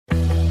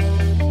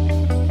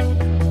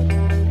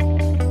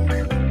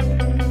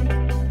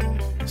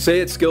Say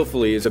It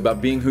Skillfully is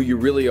about being who you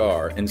really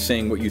are and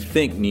saying what you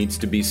think needs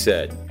to be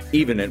said,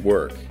 even at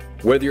work.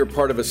 Whether you're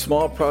part of a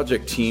small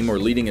project team or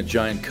leading a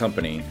giant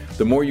company,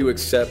 the more you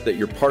accept that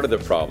you're part of the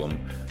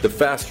problem, the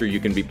faster you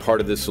can be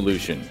part of the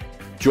solution.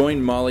 Join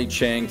Molly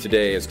Chang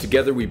today as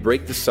together we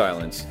break the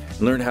silence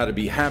and learn how to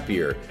be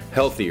happier,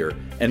 healthier,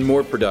 and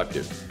more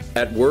productive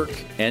at work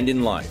and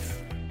in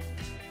life.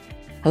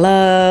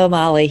 Hello,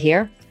 Molly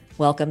here.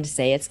 Welcome to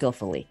Say It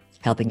Skillfully,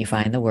 helping you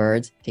find the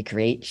words to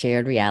create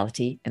shared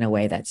reality in a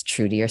way that's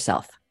true to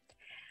yourself.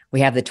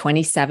 We have the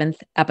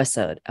 27th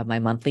episode of my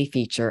monthly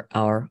feature,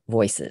 Our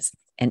Voices,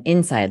 an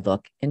inside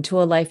look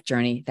into a life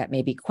journey that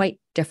may be quite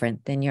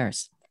different than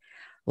yours.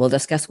 We'll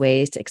discuss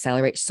ways to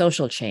accelerate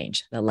social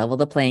change that level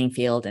the playing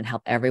field and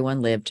help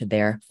everyone live to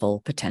their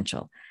full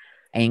potential.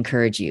 I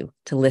encourage you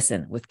to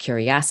listen with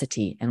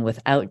curiosity and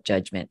without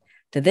judgment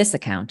to this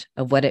account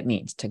of what it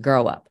means to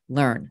grow up,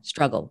 learn,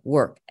 struggle,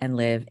 work, and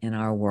live in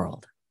our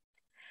world.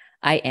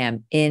 I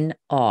am in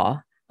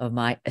awe of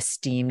my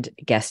esteemed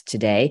guest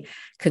today,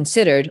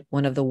 considered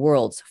one of the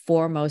world's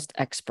foremost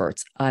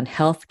experts on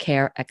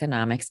healthcare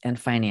economics and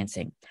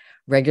financing,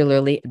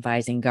 regularly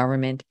advising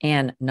government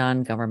and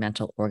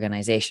non-governmental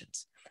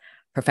organizations.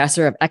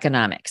 Professor of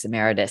Economics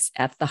Emeritus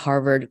at the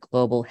Harvard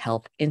Global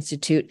Health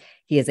Institute,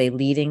 he is a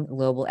leading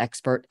global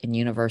expert in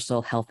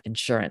universal health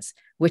insurance,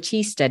 which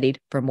he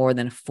studied for more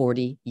than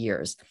 40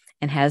 years,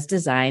 and has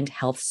designed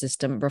health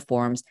system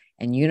reforms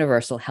and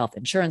universal health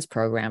insurance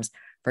programs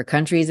for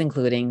countries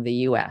including the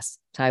US,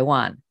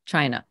 Taiwan,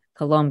 China,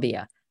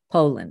 Colombia,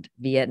 Poland,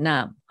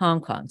 Vietnam, Hong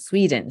Kong,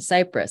 Sweden,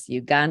 Cyprus,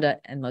 Uganda,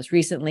 and most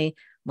recently,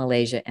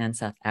 Malaysia and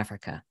South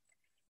Africa.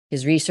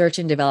 His research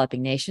in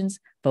developing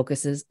nations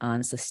focuses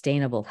on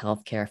sustainable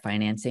healthcare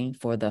financing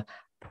for the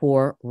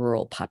poor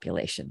rural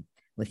population.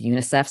 With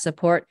UNICEF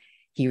support,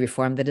 he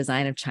reformed the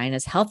design of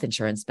China's health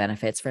insurance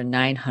benefits for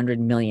 900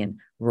 million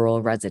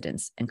rural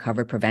residents and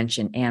covered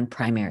prevention and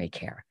primary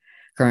care.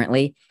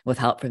 Currently, with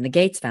help from the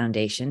Gates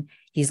Foundation,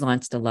 he's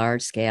launched a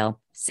large-scale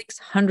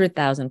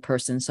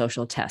 600,000-person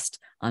social test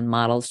on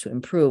models to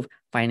improve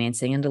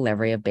financing and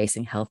delivery of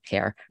basic health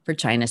care for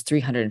China's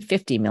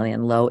 350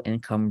 million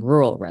low-income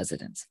rural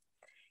residents.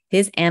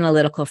 His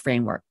analytical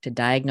framework to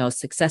diagnose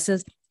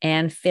successes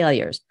and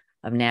failures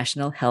of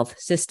national health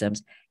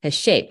systems has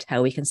shaped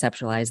how we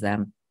conceptualize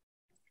them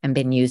and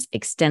been used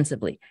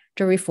extensively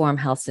to reform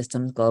health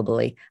systems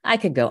globally. I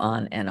could go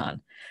on and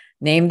on.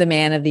 Named the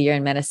Man of the Year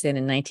in Medicine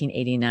in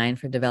 1989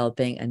 for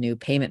developing a new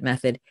payment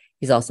method,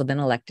 he's also been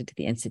elected to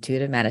the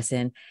Institute of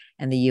Medicine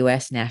and the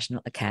U.S.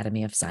 National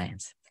Academy of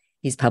Science.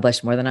 He's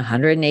published more than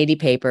 180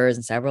 papers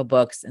and several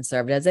books and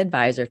served as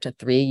advisor to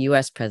 3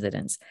 U.S.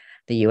 presidents,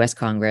 the U.S.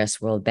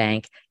 Congress, World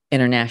Bank,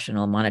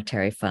 International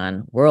Monetary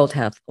Fund, World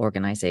Health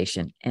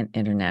Organization, and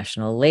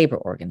International Labor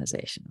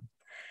Organization.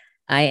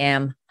 I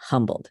am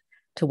humbled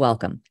to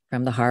welcome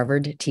from the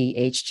Harvard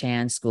T.H.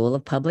 Chan School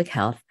of Public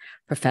Health,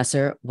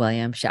 Professor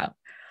William Hsiao.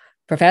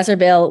 Professor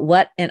Bill,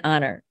 what an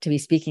honor to be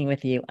speaking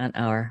with you on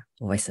Our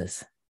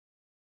Voices.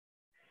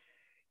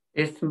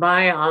 It's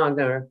my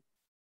honor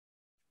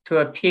to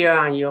appear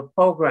on your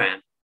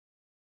program,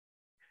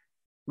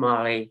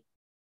 Molly.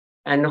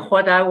 And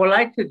what I would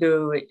like to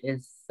do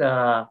is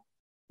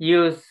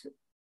use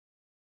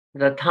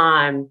the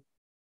time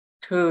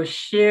to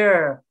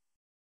share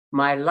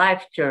my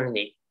life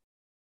journey,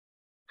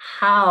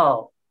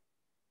 how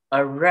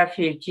a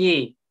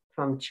refugee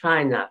from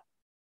China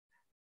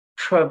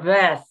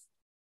traversed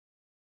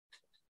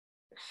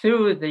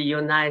through the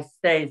United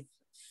States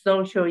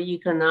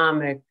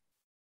socio-economic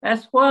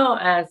as well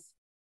as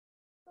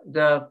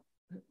the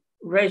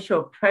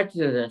racial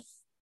prejudice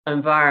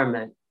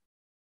environment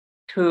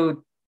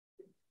to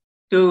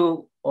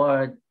do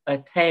or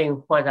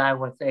attain what I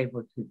was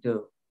able to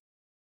do.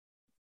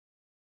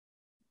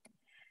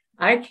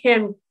 I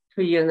came to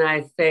the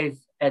United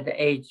States at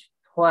age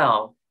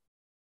 12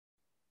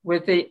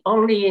 with the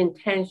only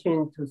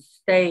intention to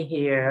stay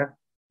here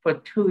for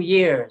 2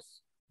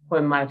 years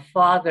when my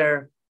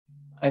father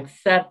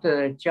accepted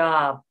a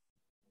job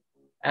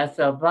as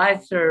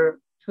advisor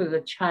to the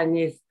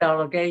Chinese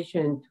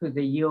delegation to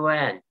the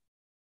UN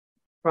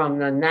from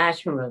the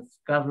nationalist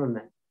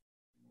government.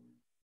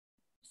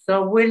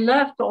 So we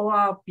left all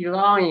our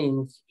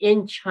belongings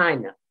in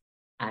China,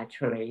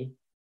 actually,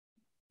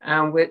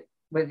 and with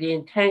the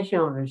intention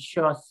of a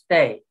short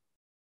stay.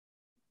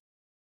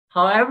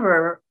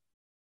 However,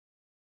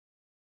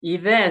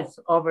 events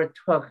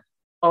overtook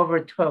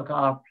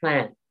our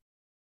plan.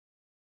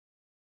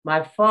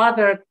 My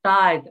father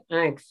died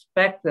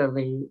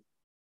unexpectedly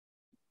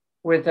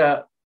with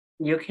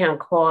you can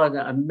call it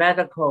a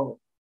medical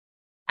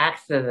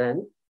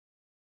accident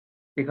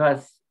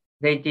because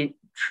they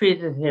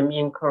treated him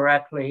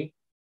incorrectly.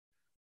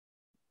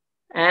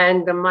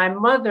 And my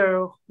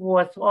mother, who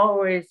was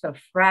always a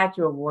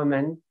fragile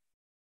woman,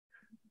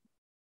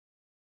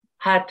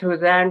 had to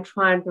then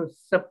try to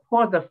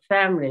support the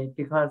family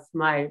because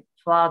my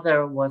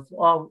father was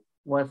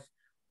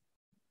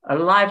a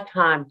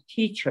lifetime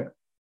teacher.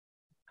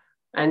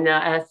 And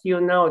as you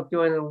know,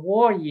 during the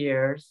war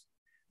years,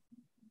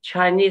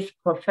 Chinese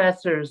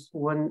professors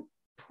were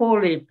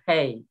poorly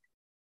paid.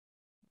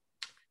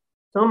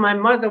 So my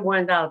mother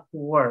went out to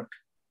work.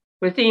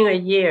 Within a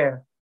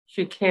year,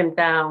 she came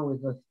down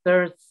with a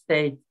third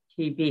stage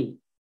TB.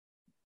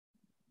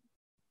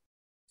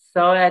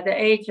 So at the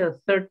age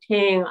of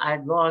 13, I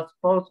lost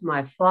both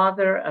my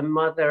father and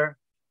mother.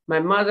 My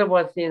mother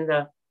was in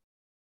the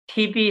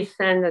TB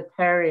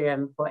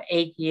sanitarium for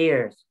 8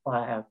 years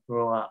while I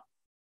grew up.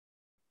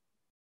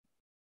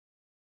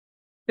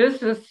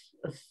 This is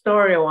a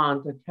story I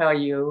want to tell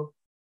you.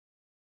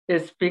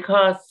 It's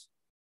because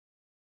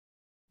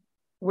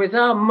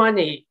without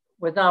money,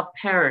 without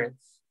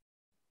parents,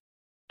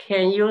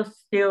 can you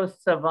still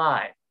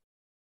survive?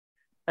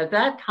 At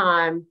that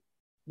time,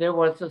 there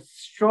was a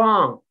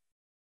strong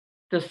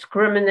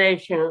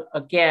discrimination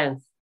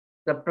against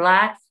the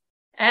Blacks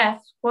as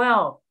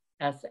well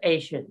as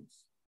Asians.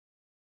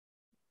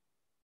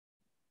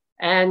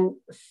 And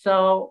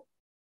so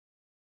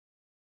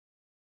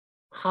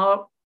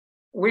how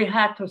we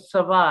had to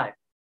survive.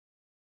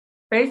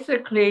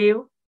 Basically,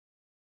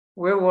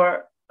 we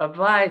were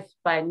advised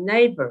by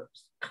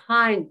neighbors,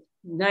 kind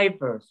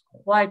neighbors,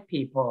 white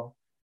people,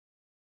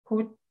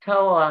 who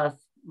told us,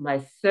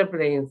 my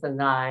siblings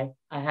and I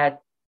had,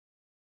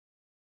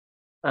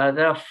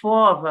 there are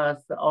 4 of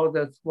us. The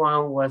oldest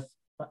one was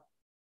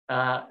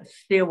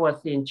still was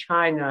in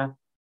China.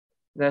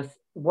 The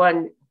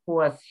one who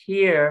was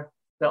here,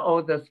 the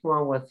oldest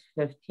one was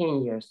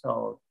 15 years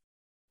old.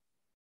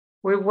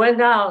 We went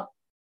out,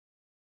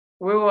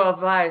 we were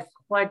advised,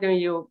 why don't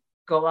you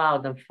go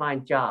out and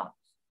find jobs?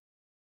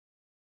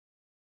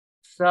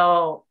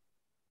 So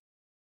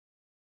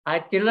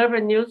I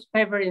delivered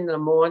newspaper in the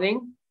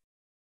morning.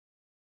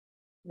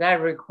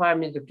 That required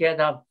me to get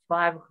up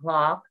 5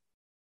 o'clock,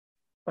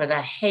 but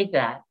I hate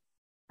that.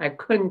 I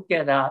couldn't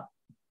get up.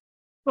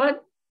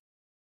 But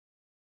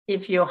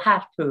if you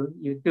have to,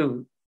 you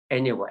do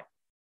anyway.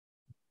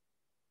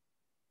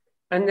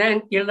 And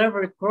then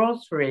deliver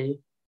grocery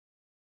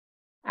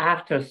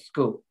after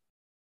school.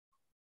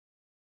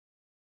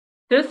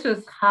 This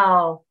is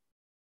how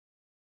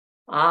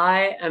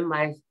I and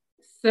my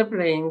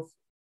siblings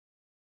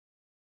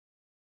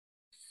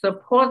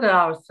supported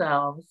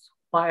ourselves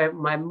while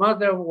my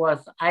mother was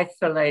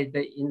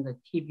isolated in the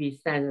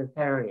TB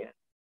sanitarium.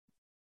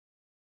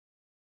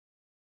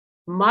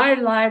 My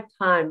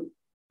lifetime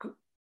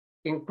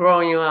in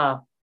growing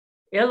up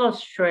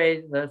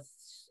illustrates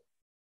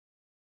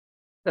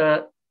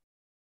the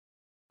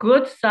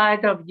good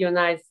side of the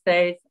United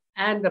States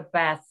and the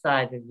bad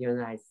side of the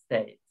United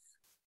States.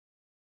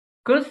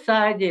 Good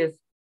side is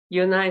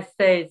United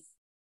States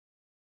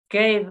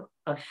gave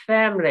a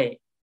family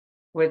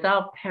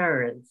without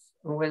parents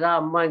and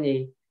without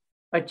money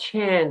a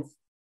chance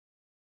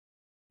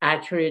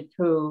actually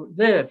to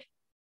live.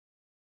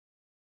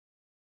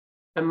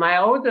 And my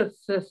older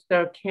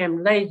sister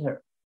came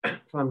later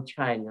from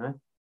China.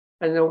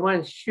 And then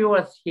when she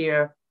was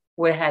here,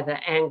 we had an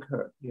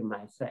anchor, you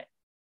might say.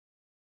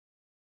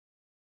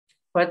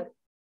 But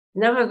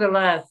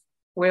nevertheless,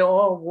 we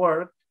all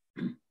worked.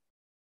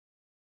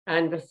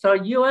 And so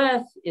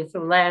US is a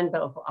land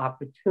of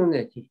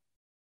opportunity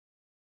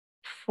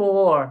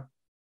for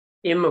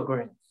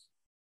immigrants.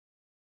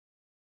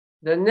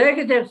 The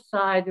negative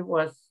side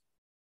was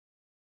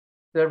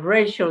the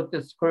racial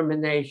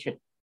discrimination,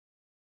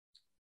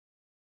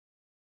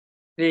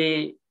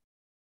 the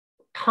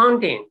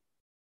taunting,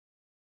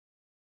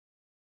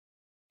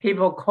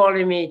 people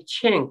calling me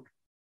chink,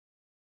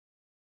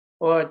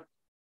 or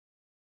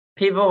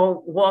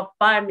people walk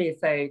by me,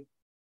 say,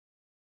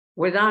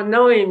 without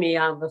knowing me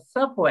on the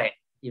subway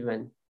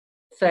even,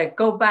 say,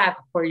 go back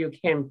where you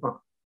came from.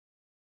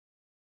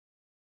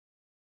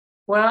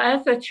 Well,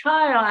 as a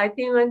child, I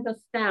didn't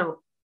understand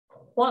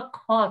what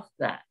caused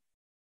that.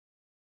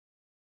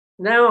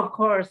 Now, of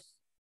course,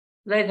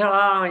 later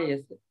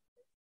on,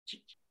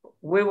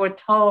 we were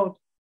told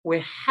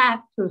we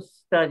had to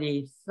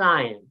study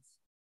science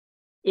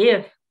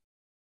if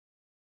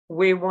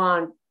we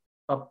want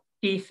a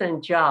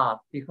decent job,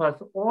 because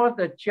all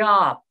the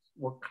jobs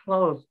were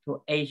closed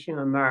to Asian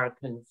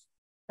Americans,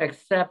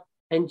 except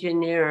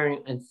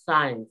engineering and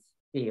science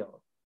field.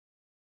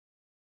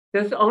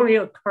 This only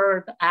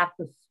occurred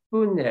after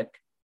Sputnik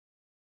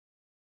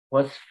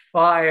was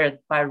fired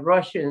by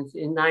Russians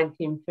in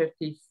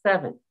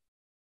 1957.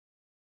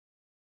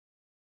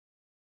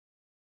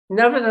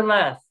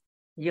 Nevertheless,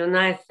 the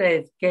United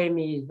States gave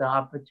me the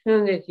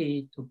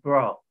opportunity to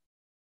grow.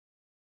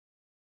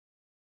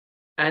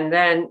 And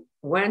then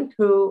went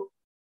to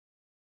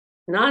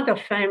not a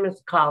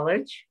famous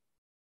college.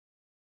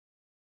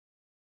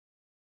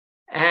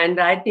 And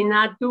I did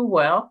not do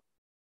well.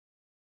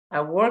 I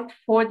worked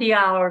 40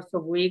 hours a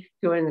week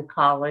during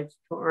college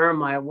to earn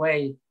my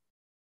way.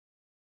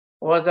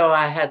 Although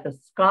I had the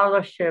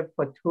scholarship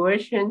for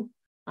tuition,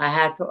 I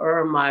had to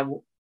earn my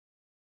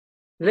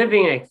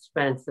living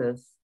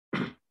expenses.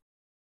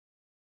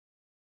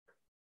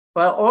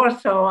 But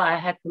also I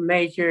had to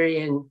major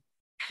in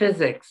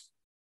physics,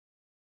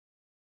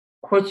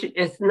 which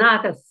is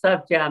not a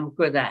subject I'm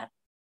good at.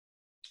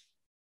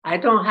 I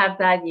don't have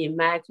that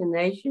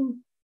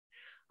imagination.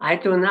 I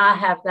do not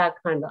have that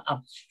kind of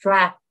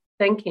abstract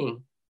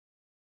thinking.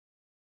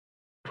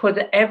 Put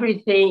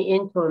everything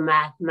into a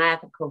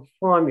mathematical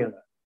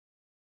formula.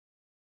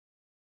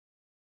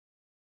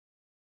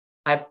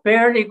 I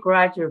barely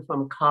graduated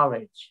from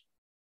college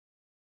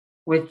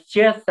with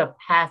just a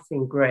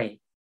passing grade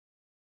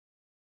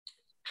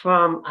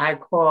from, I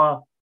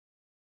call,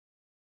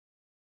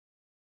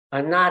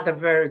 not a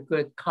very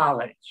good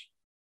college.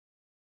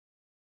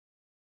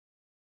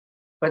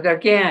 But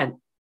again,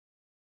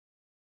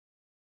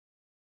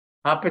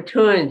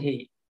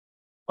 opportunity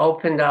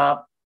opened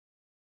up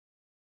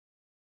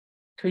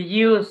to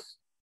use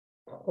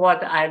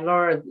what I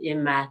learned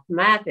in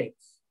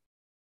mathematics.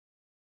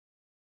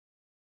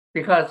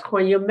 Because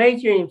when you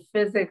major in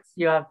physics,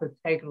 you have to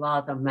take a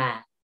lot of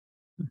math.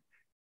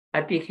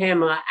 I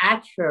became an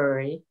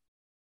actuary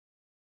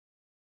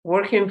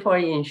working for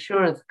an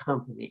insurance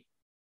company.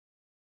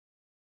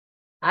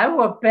 I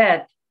will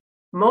bet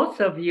most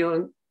of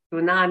you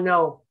do not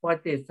know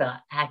what is an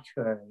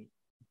actuary.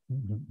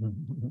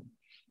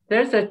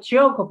 There's a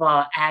joke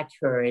about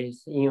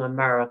actuaries in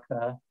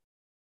America.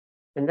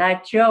 And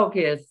that joke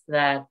is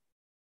that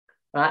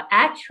an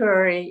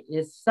actuary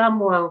is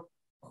someone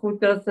who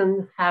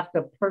doesn't have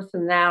the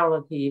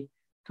personality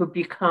to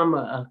become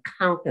an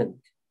accountant.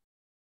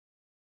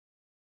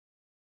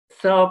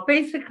 So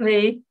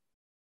basically,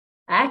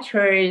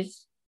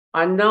 actuaries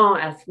are known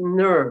as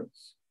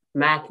nerds,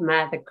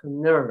 mathematical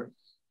nerds.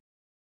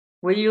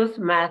 We use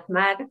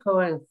mathematical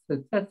and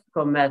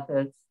statistical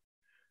methods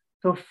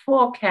to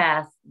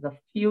forecast the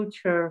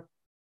future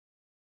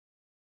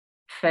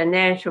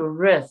financial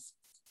risks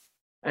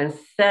and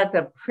set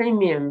the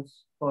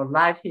premiums for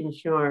life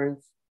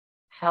insurance,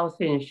 health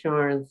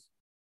insurance,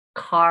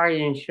 car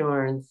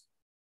insurance,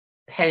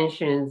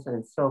 pensions,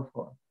 and so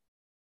forth.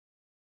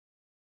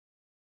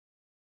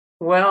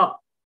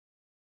 Well,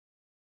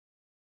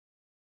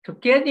 to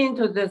get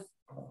into this,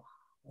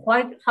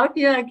 how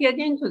did I get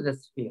into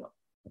this field?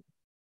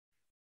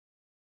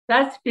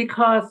 That's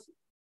because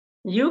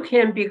you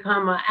can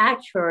become an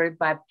actuary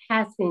by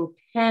passing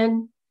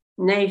 10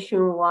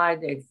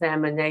 nationwide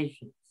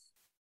examinations.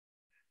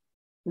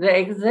 The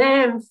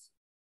exams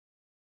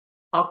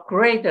are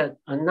graded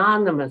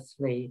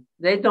anonymously.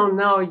 They don't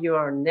know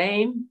your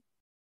name.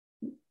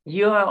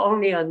 You are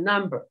only a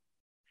number.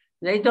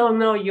 They don't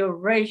know your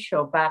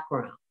racial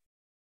background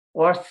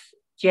or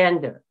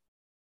gender.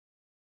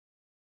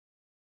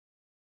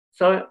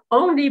 So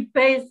only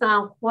based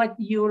on what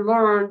you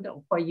learned,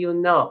 what you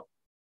know,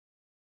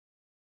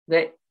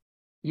 that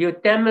you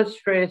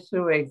demonstrate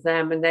through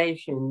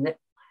examination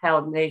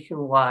held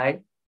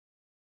nationwide,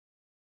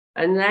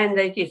 and then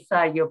they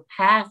decide you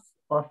pass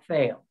or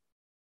fail.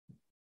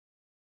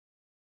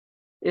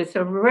 It's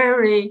a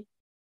very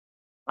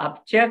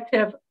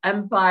objective,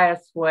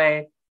 unbiased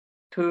way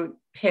to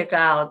pick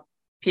out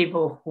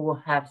people who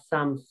have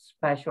some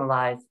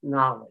specialized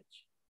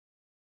knowledge.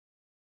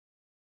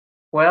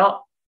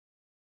 Well,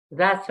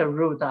 that's a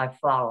route I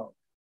followed.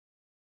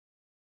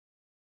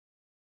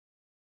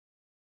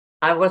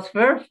 I was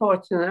very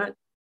fortunate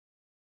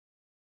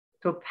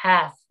to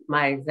pass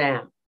my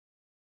exam.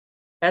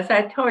 As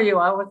I told you,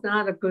 I was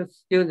not a good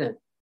student.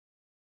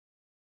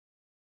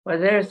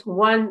 But there's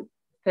one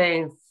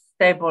thing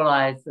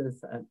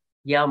stabilizes a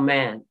young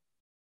man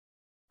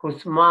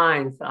whose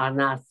minds are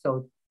not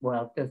so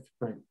well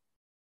disciplined.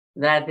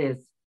 That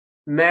is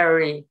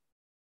marry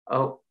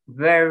a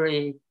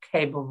very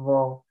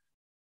capable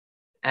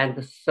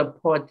and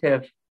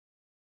supportive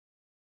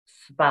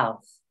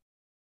spouse.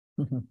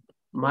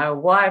 My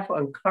wife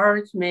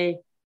encouraged me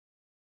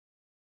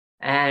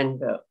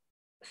and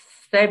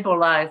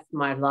stabilized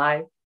my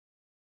life.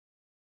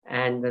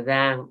 And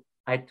then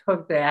I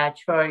took the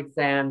actual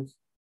exams,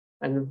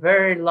 and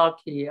very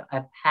lucky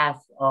I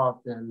passed all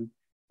of them,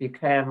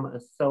 became a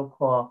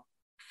so-called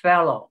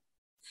fellow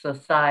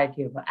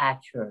Society of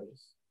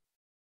Actuaries.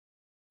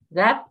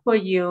 That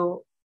put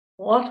you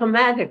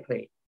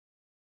automatically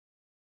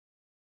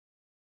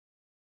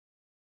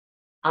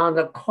on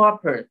the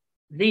corporate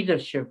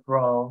leadership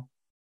role.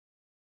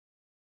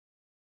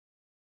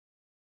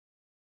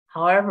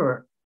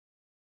 However,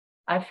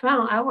 I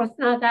found I was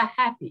not that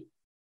happy.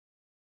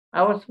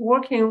 I was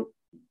working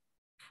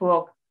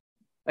for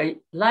a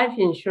life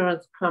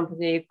insurance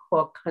company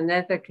called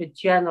Connecticut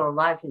General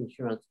Life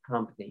Insurance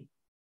Company,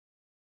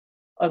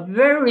 a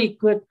very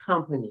good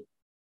company,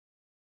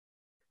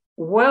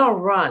 well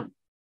run.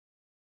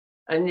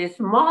 And its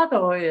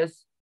motto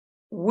is,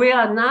 we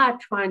are not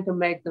trying to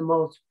make the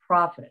most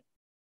profit.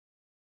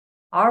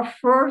 Our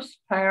first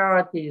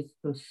priority is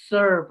to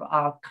serve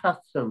our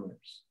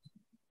customers.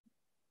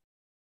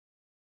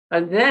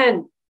 And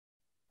then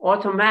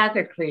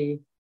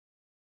automatically,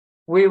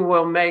 we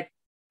will make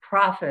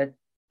profit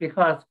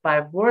because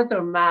by word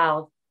of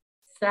mouth,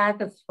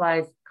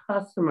 satisfied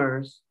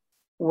customers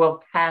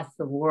will pass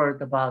the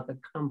word about the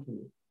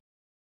company.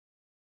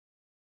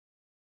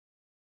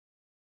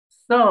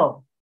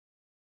 So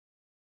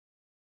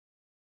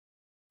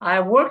I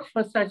worked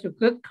for such a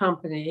good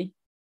company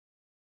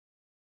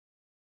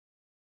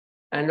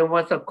and I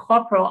was a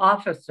corporal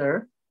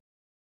officer,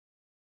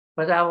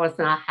 but I was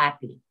not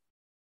happy.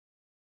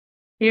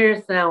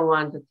 Here's I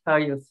want to tell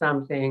you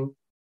something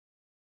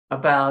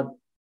about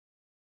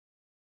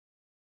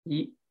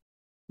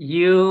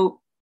you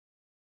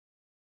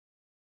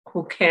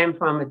who came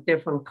from a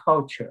different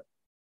culture.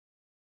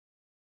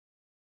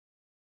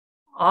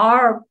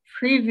 Our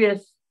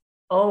previous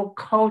old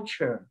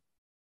culture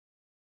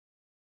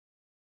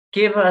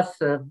give us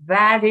the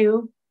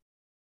value,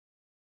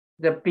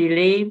 the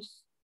beliefs,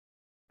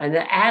 and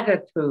the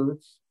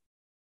attitudes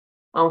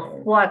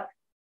on what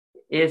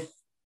is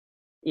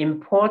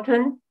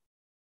important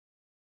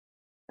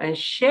and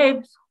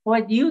shapes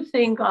what you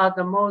think are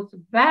the most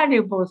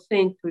valuable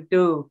thing to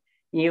do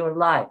in your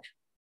life.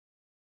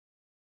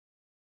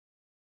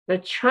 The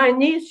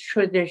Chinese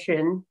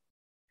tradition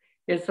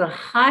is the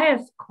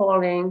highest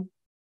calling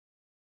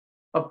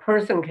a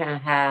person can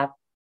have.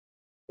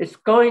 It's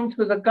going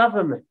to the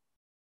government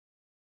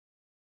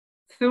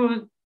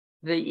through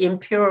the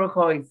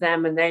empirical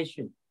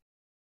examination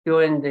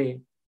during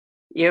the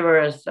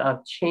eras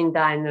of Qing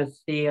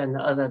Dynasty and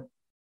other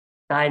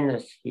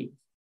dynasties.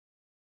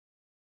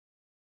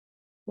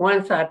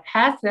 Once I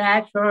passed the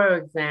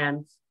actuarial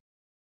exams,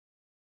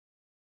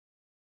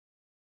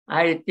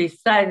 I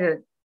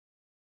decided,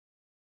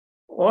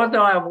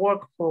 although I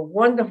work for a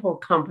wonderful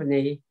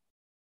company,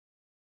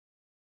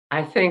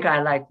 I think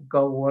I'd like to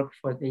go work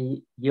for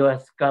the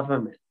US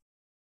government.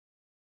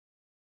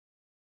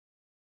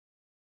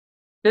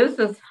 This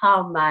is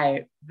how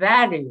my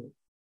value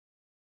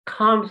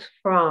comes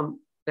from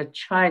the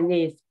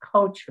Chinese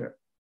culture,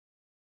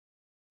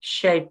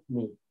 shaped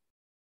me.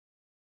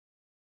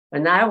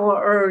 And I will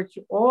urge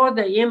all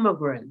the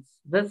immigrants,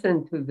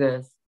 listen to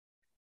this,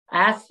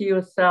 ask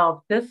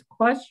yourself this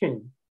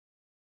question: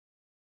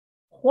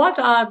 what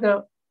are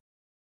the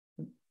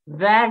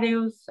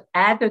values,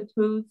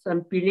 attitudes,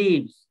 and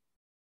beliefs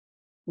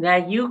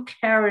that you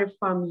carry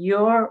from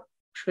your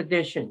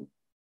tradition,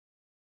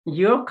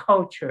 your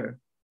culture,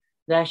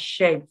 that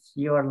shapes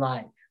your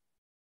life?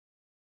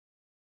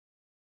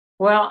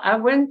 Well, I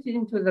went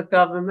into the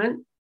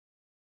government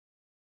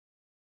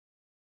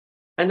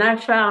and I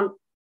found,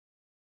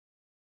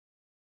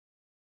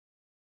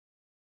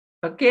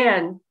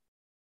 again,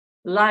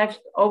 life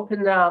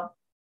opened up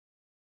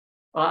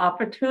an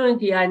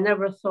opportunity I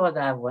never thought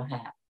I would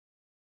have.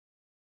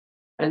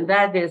 And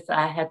that is,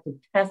 I had to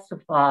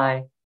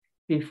testify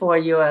before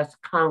US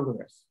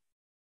Congress.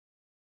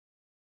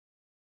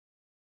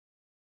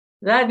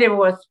 That it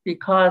was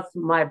because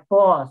my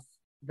boss,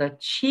 the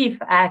chief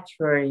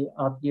actuary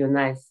of the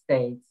United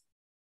States,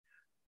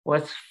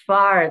 was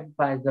fired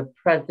by the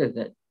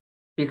president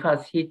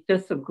because he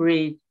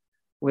disagreed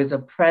with the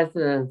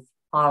president's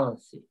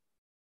policy.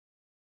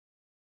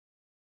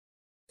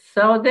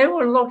 So they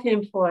were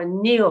looking for a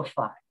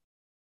neophyte,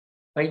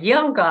 a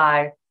young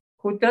guy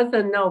who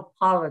doesn't know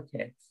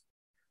politics,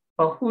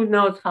 but who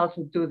knows how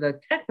to do the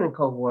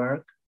technical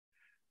work,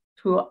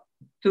 to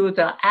be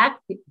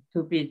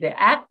the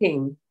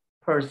acting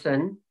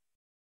person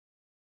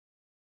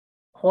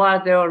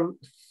while they're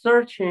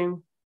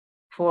searching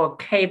for a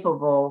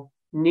capable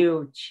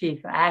new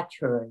chief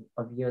actuary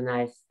of the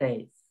United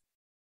States.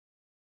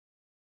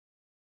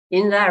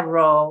 In that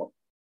role,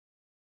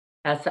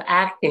 as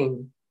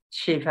acting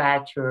chief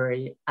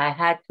actuary, I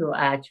had to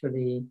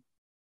actually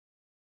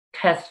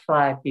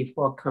testify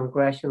before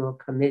congressional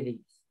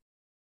committees.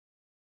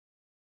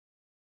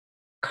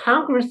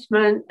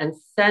 Congressmen and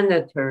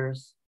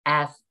senators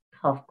ask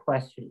tough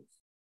questions.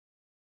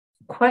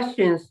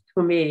 Questions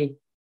to me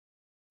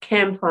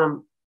came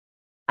from,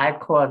 I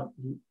call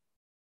it,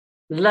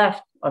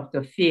 left of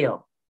the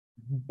field.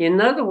 In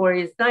other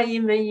words, it's not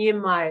even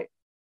in my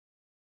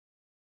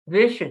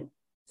vision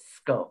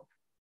scope.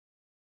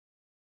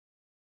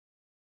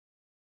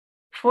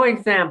 For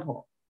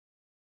example,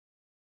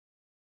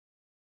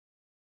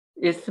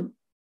 it's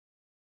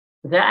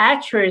the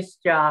actuary's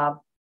job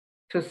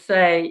to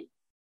say,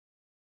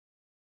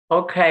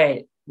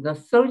 okay, the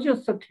Social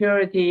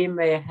Security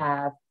may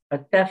have a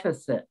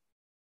deficit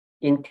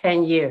in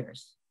 10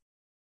 years.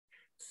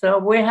 So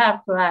we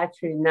have to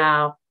actually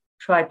now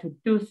try to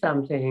do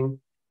something.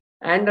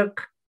 And the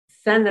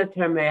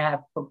senator may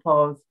have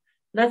proposed,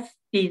 let's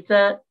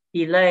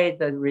delay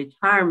the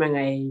retirement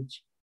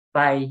age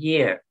by a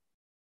year.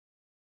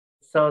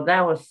 So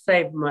that will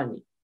save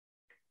money.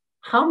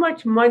 How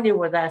much money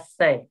would that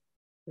save?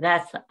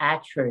 That's the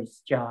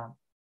actuary's job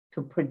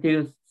to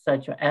produce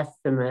such an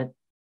estimate.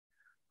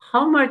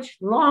 How much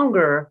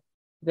longer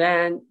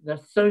than the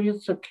Social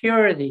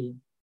Security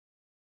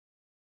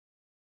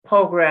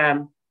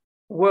program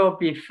will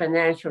be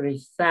financially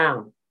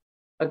sound?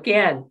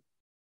 Again,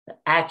 the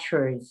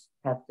actuaries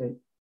have to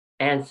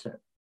answer.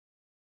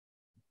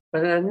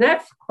 But the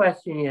next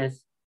question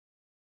is,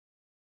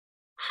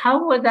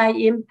 how would that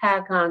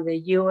impact on the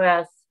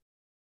US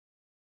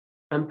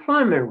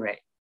employment rate?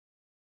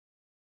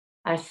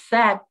 I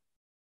sat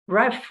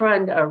right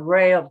front of an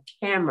array of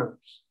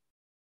cameras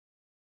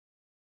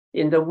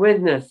in the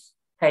witness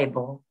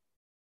table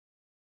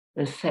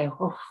and say,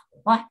 oh,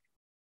 what?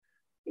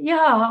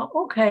 yeah,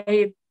 okay,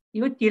 if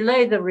you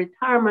delay the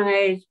retirement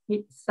age,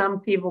 some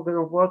people are going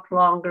to work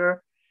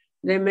longer.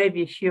 There may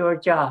be fewer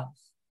jobs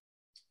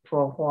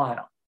for a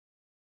while.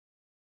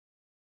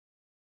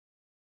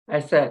 I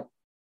said,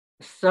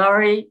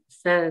 sorry,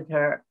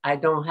 Senator, I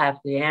don't have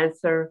the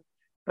answer,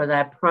 but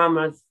I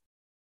promise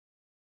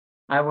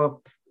I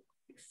will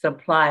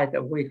supply it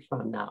a week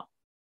from now.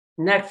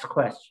 Next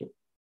question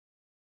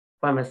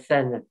from a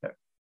senator.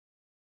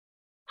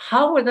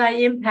 How would I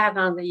impact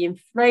on the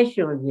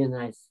inflation of the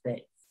United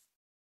States?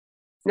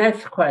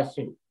 Next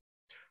question.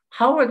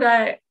 How would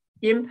I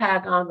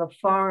impact on the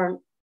foreign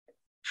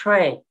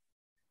trade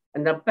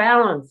and the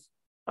balance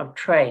of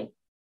trade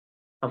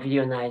of the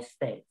United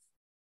States?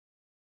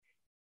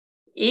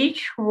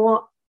 Each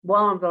one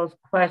of those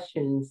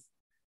questions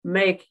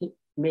make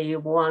me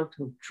want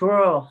to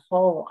drill a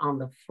hole on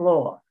the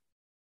floor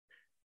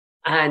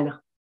and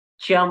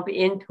jump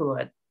into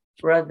it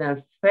rather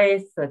than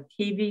face the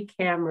TV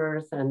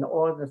cameras and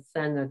all the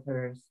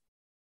senators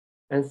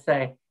and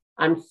say,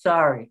 I'm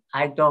sorry,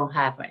 I don't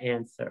have an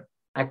answer.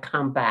 I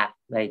come back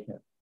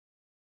later.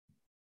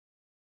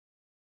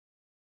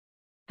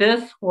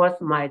 This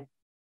was my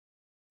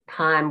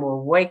time of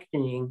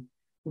awakening,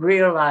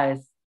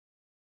 realize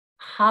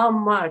how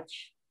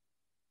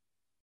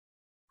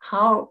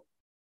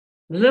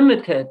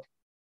limited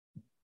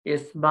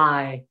is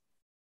my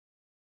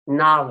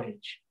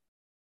knowledge.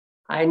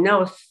 I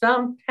know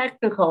some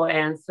technical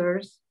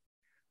answers,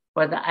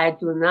 but I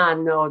do not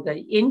know the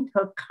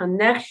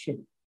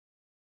interconnection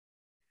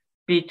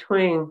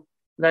between,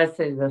 let's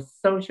say, the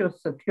Social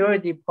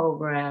Security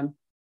program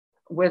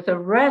with the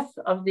rest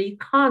of the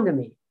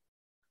economy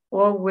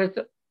or with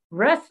the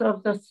rest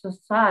of the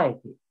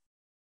society.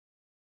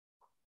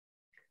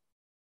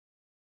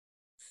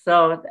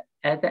 So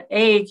at the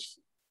age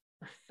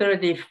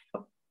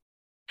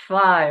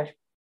 35,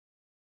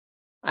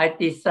 I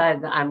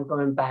decided I'm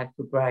going back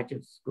to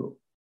graduate school.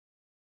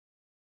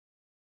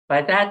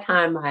 By that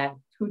time, I had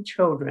 2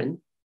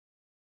 children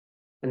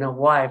and a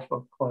wife,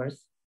 of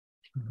course.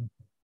 Mm-hmm.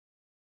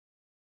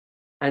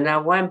 And I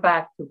went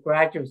back to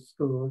graduate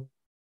school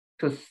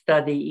to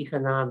study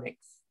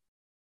economics.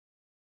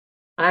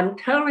 I'm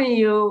telling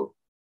you,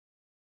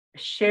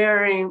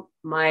 sharing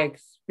my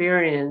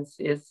experience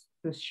is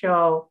to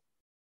show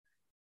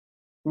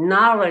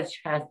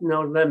knowledge has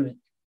no limit.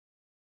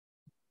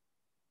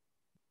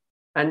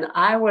 And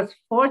I was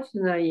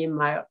fortunate in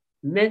my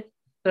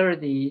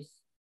mid-30s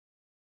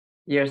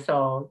years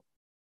old,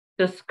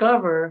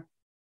 discover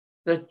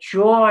the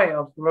joy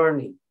of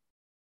learning.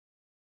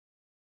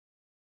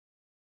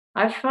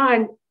 I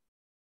find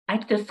I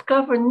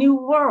discover new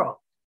world.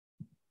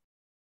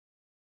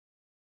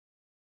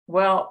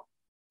 Well,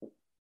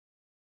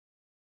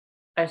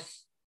 I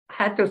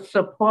had to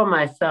support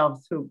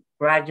myself through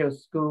graduate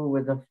school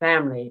with a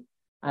family.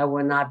 I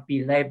will not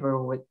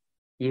belabor with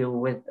you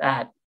with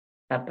that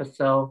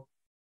episode.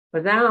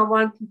 But then I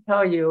want to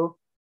tell you,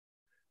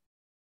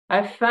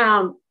 I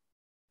found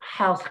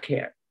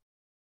healthcare.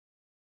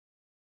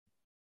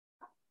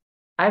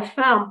 I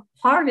found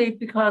partly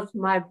because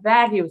my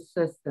value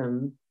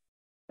system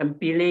and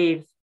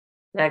beliefs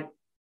that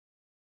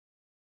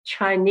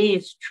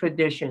Chinese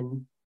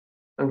tradition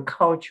and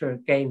culture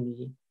gave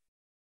me.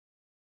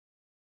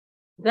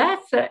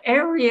 That's an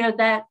area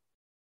that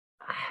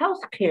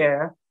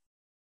healthcare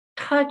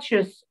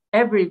touches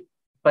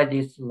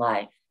everybody's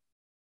life.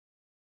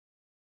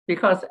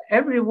 Because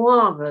every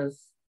one of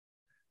us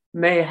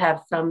may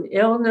have some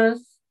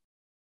illness,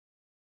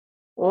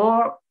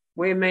 or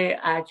we may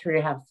actually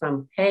have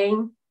some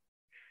pain.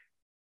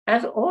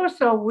 As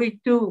also,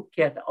 we do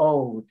get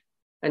old.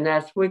 And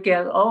as we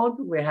get old,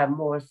 we have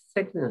more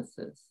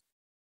sicknesses.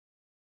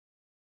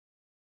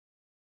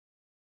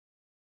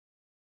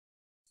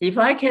 If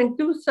I can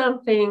do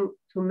something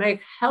to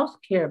make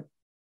healthcare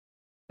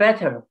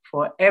better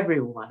for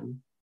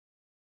everyone,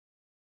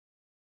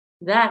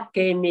 that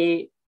gave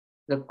me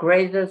the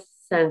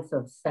greatest sense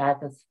of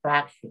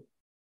satisfaction.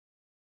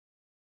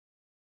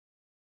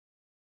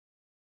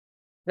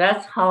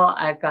 That's how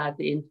I got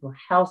into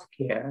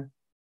healthcare.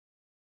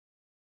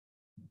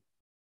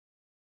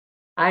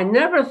 I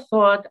never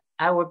thought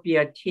I would be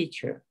a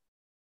teacher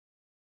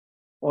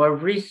or a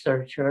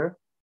researcher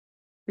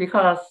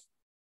because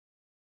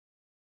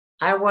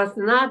I was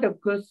not a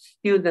good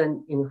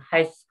student in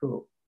high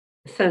school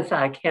since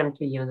I came to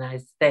the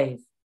United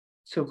States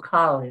through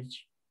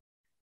college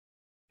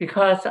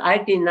because I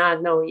did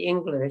not know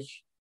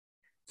English.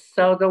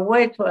 So the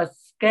way to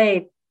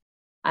escape,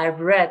 I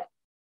read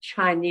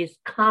Chinese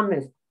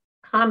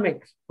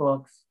comics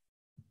books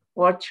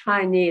or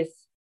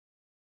Chinese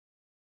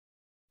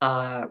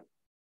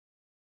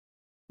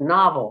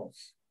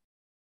novels.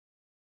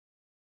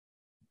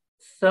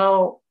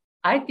 So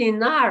I did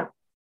not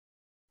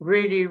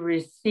really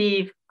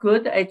receive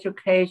good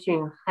education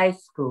in high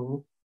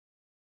school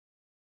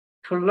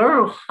to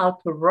learn how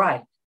to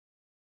write.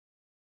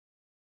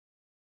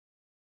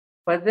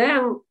 But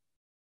then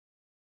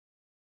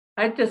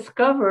I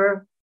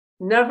discovered,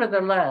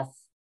 nevertheless,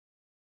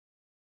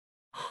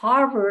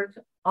 Harvard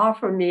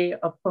offer me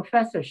a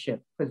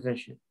professorship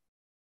position.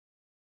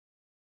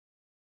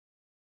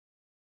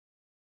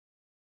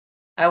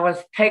 I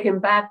was taken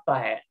back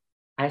by it.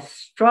 I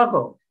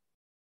struggled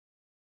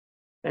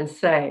and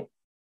say,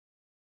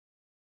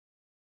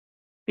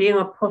 being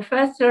a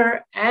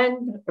professor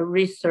and a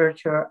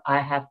researcher, I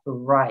have to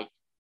write.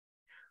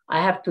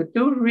 I have to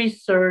do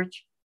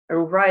research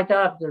and write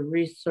up the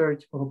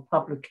research for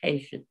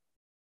publication.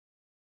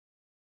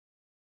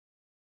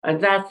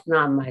 And that's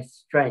not my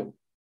strength.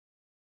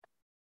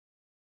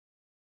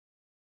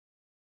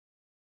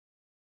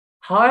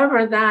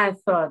 However, then I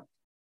thought,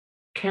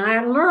 can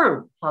I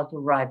learn how to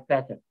write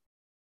better?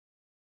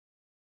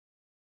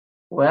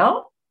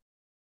 Well,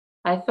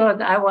 I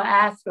thought I would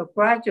ask a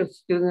graduate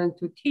student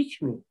to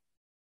teach me.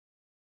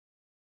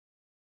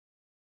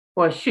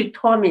 Well, she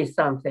taught me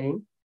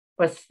something,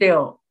 but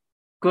still,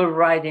 good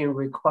writing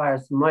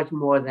requires much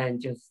more than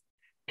just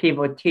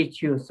people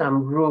teach you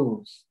some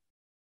rules.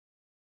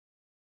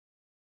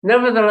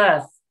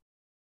 Nevertheless,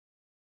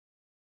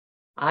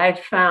 I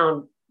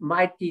found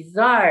my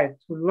desire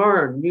to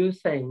learn new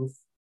things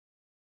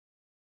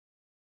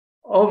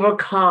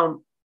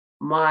overcome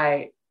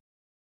my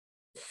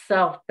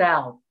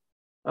self-doubt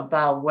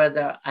about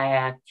whether I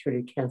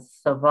actually can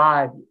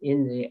survive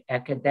in the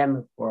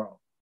academic world.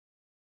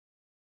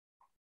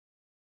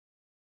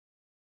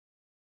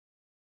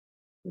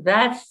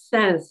 That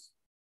sense,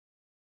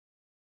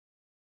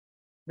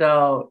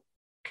 though,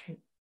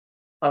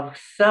 of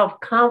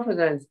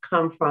self-confidence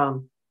comes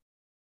from,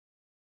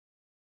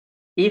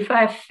 if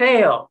I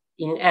fail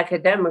in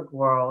academic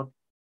world,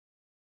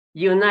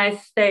 United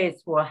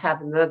States will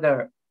have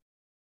another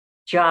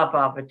job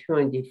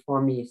opportunity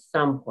for me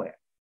somewhere.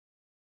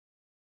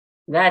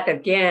 That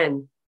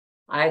again,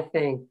 I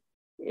think,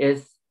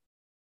 is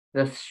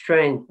the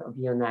strength of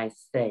the United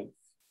States.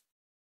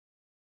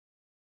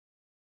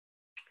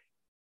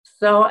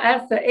 So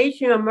as the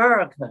Asian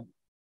American,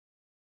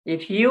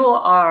 if you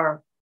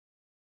are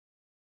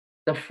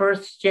the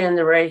first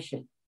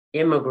generation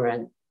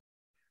immigrant,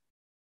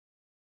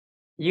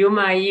 you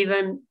might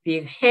even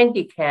be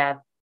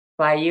handicapped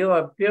by your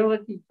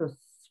ability to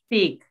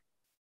speak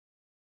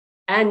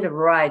and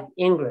write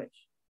English.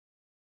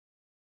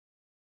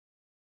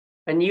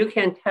 And you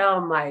can tell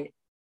my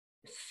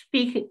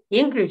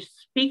English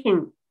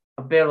speaking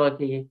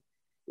ability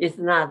is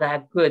not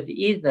that good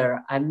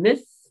either. I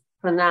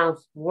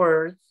mispronounce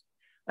words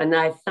and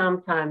I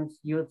sometimes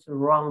use the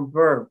wrong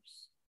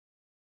verbs.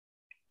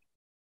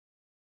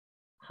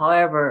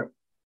 However,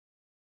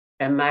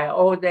 in my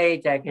old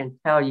age, I can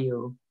tell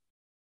you,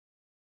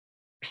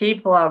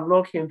 people are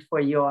looking for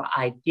your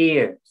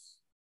ideas,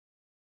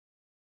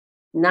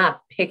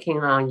 not picking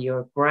on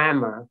your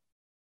grammar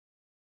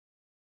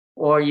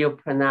or your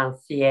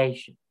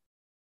pronunciation.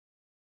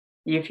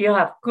 If you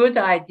have good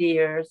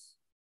ideas,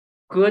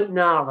 good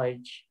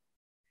knowledge,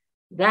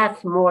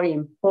 that's more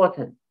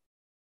important.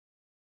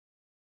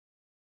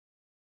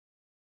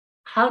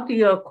 How do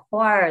you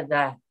acquire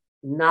that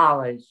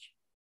knowledge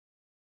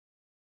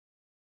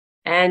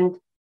and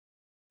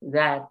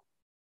that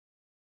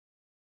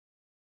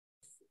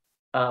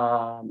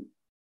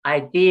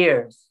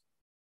ideas,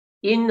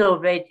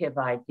 innovative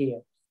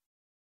ideas?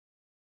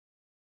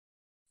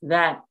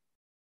 That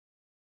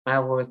I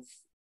would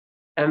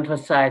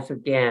emphasize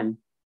again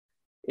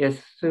is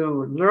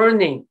through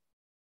learning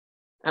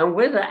and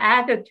with the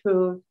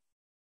attitude,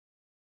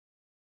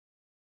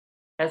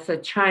 as a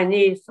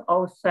Chinese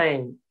old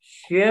saying,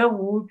 学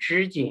无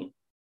止境.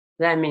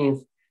 That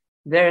means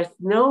there's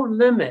no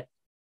limit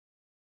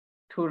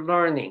to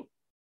learning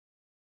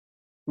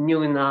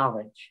new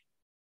knowledge.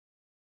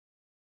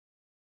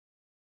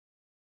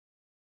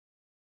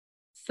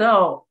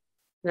 So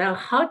now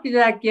how did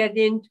I get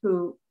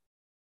into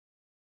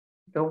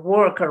the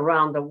work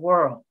around the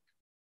world?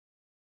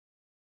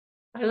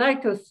 I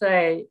like to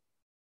say,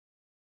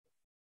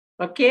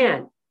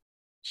 again,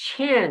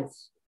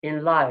 chance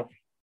in life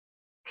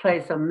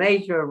plays a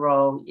major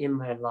role in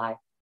my life.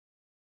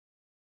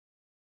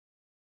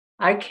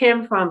 I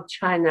came from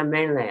China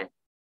mainland.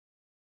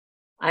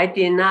 I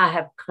did not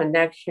have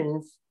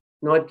connections,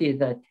 nor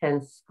did I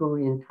attend school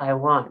in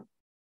Taiwan.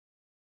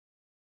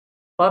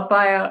 But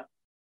by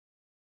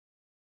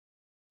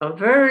a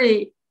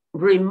very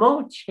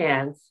remote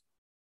chance,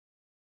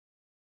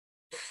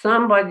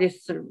 somebody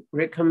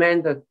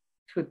recommended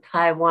to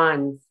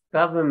Taiwan's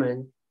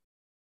government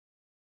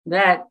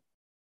that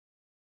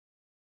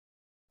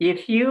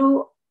if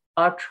you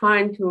are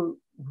trying to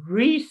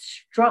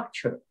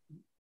restructure,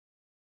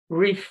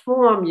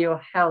 reform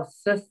your health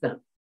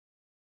system,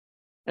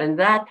 and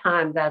that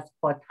time that's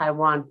what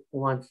Taiwan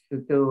wants to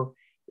do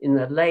in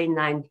the late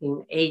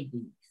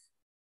 1980s.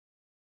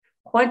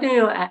 Why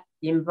don't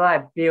you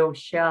invite Bill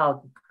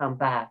Shell to come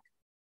back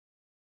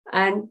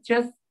and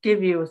just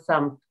give you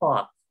some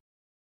thoughts?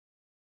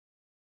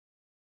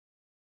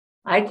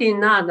 I did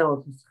not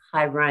know these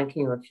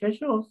high-ranking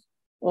officials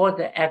or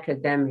the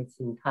academics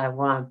in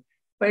Taiwan,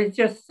 but it's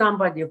just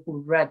somebody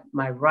who read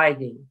my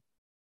writing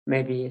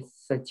maybe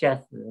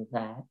suggested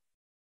that.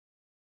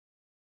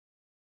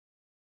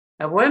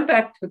 I went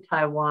back to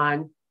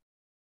Taiwan.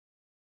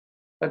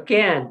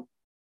 Again,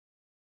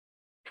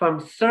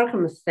 from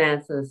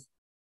circumstances,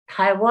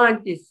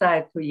 Taiwan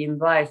decided to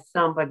invite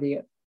somebody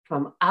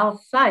from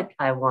outside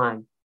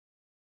Taiwan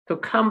to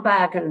come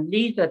back and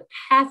lead a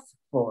task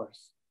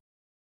force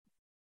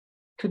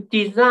to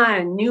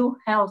design a new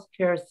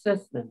healthcare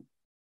system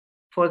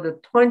for the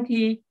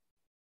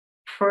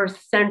 21st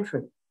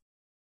century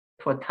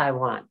for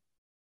Taiwan.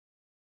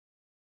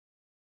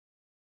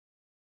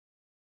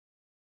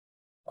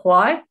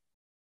 Why?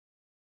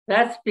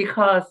 That's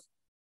because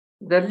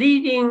the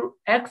leading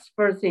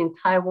experts in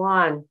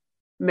Taiwan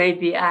may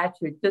be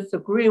actually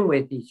disagreeing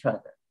with each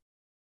other,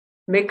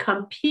 may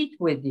compete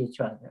with each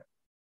other.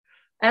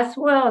 As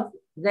well,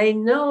 they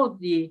know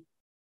the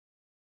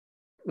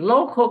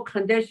local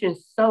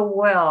conditions so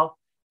well,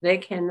 they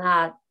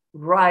cannot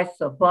rise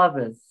above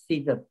it, see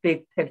the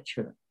big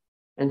picture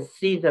and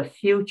see the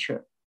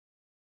future.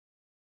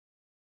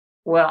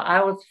 Well,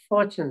 I was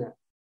fortunate.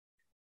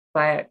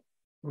 By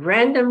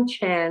random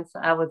chance,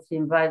 I was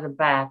invited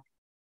back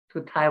to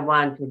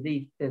Taiwan to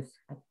lead this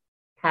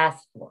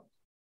task force.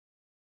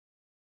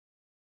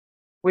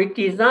 We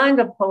designed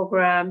the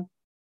program,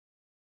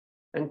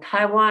 and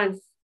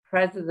Taiwan's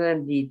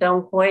President Lee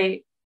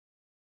Teng-hui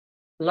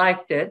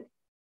liked it,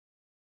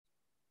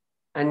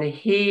 and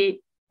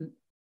he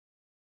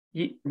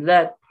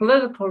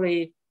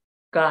politically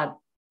got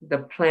the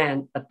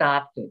plan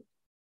adopted,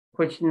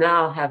 which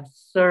now have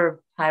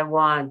served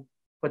Taiwan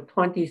for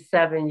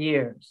 27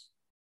 years.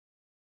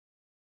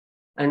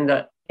 And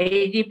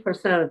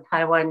 80% of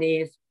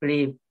Taiwanese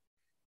believe,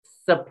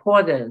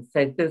 supported and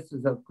say this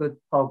is a good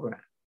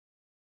program.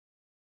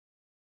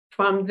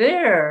 From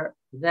there,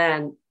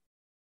 then,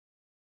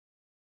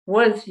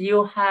 once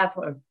you have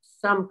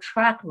some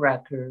track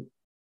record,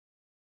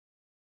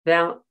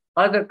 then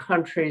other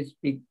countries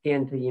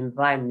begin to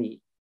invite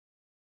me.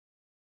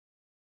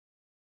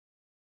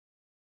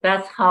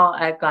 That's how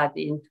I got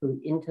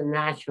into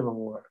international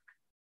work.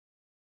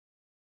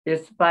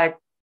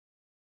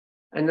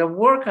 And the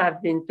work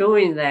I've been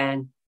doing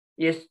then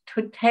is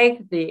to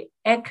take the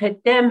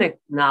academic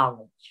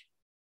knowledge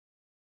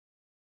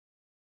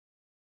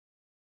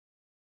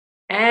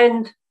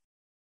and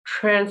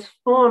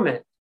transform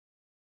it,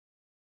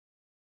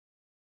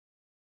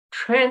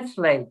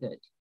 translate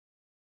it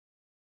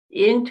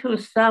into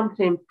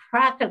something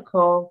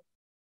practical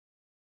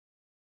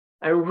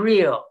and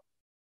real,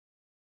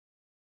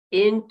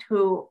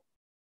 into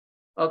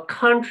a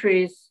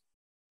country's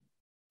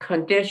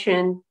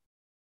condition,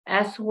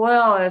 as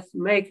well as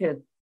make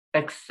it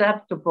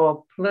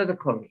acceptable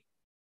politically.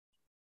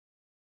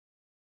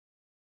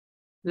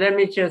 Let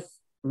me just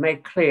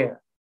make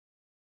clear,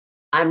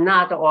 I'm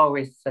not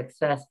always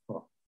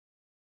successful.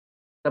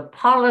 The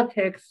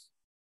politics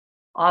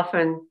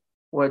often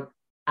would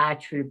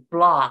actually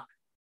block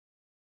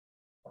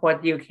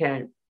what you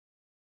can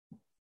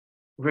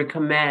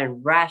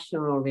recommend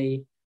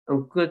rationally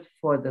and good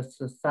for the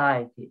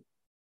society.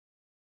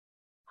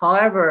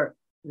 However,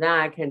 now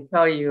I can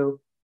tell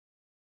you,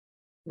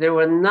 there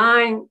were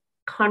 9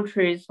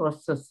 countries or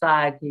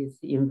societies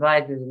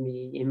invited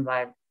me in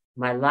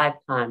my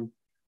lifetime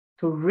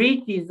to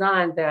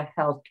redesign their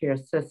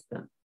healthcare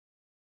system.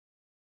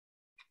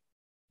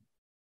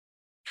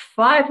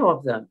 5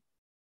 of them,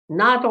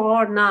 not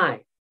all 9,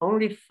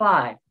 only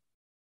 5,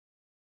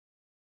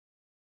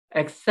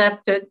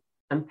 accepted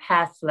and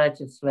passed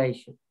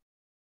legislation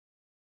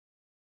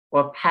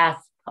or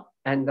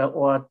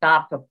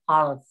adopted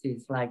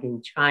policies like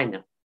in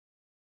China.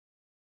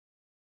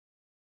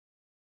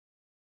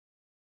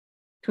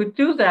 To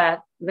do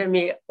that, let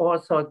me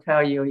also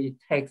tell you, it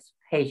takes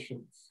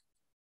patience,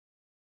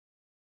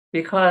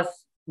 because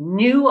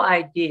new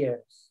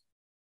ideas,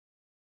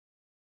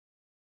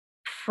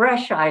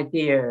 fresh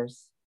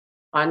ideas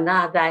are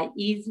not that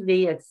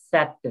easily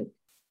accepted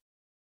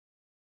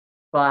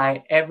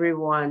by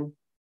everyone,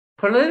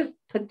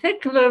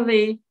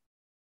 particularly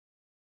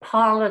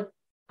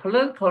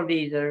political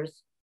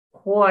leaders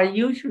who are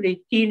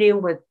usually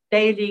dealing with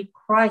daily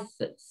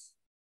crisis.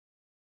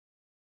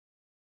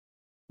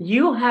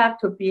 You have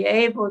to be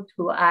able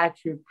to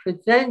actually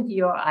present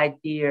your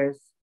ideas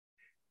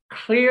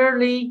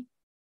clearly,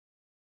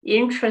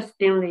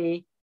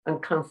 interestingly,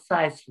 and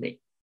concisely,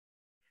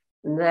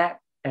 and let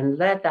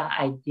the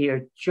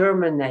idea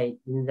germinate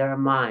in their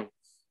minds.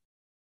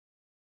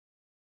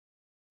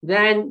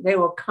 Then they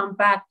will come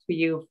back to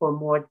you for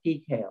more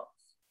details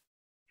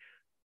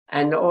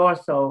and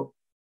also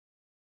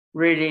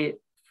really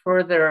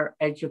further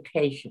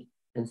education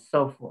and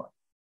so forth.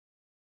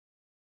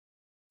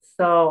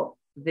 So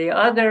the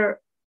other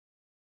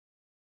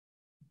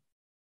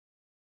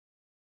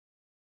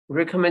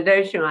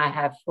recommendation I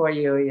have for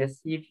you is,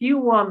 if you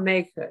want to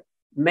make a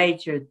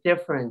major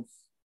difference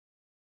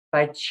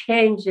by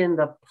changing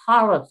the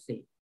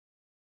policy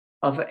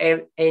of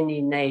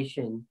any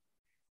nation,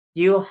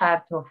 you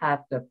have to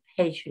have the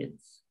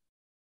patience.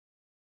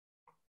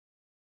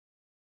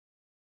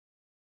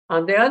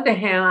 On the other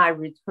hand, I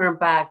return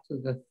back to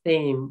the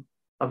theme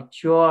of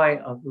joy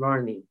of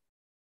learning.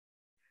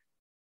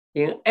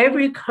 In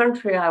every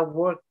country I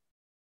work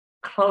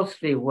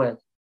closely with,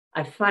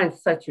 I find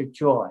such a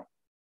joy.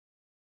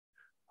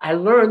 I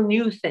learn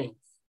new things.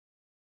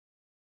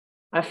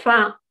 I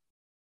found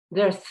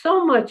there's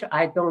so much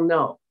I don't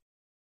know.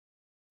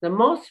 The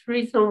most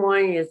recent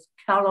one is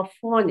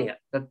California.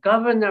 The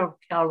governor of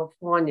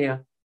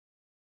California,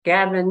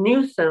 Gavin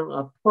Newsom,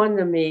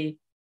 appointed me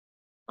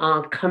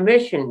on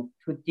commission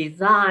to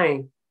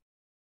design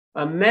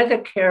a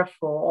Medicare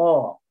for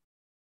All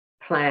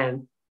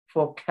plan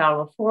for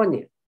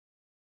California.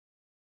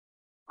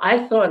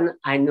 I thought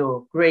I knew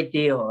a great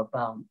deal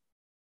about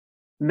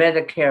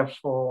Medicare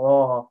for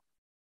All,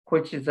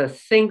 which is a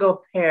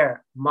single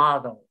payer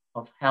model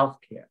of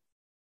healthcare.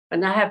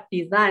 And I have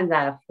designed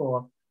that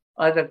for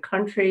other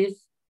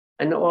countries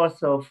and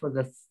also for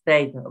the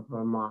state of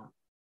Vermont.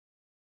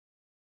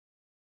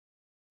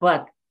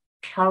 But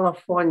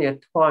California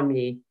taught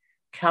me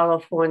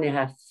California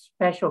has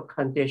special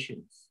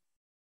conditions,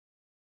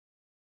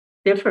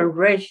 different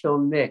racial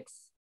mix,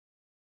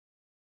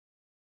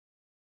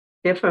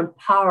 different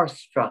power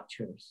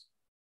structures,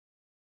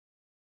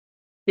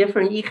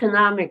 different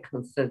economic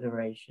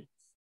considerations.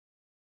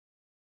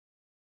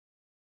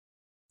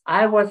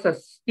 I was a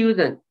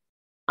student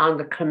on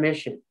the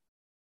commission.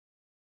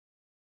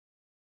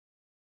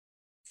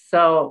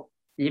 So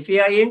if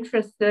you are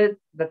interested,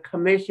 the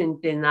commission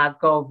did not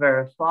go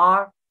very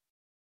far,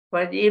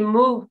 but it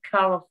moved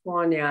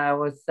California, I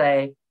would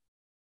say,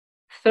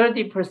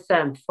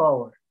 30%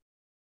 forward,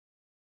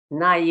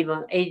 not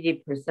even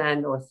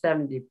 80% or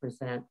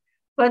 70%,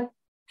 but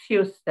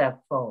few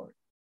steps forward.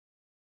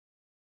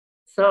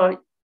 So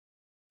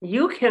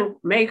you can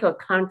make a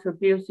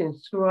contribution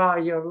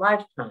throughout your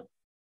lifetime.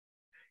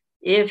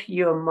 If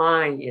your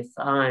mind is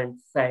on,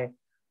 say,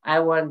 I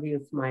want to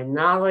use my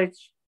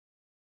knowledge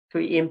to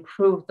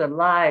improve the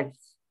lives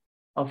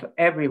of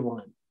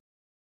everyone,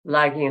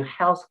 like in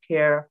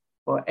healthcare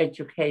or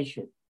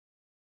education.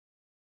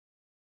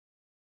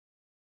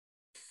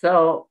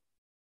 So,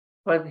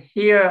 but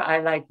here I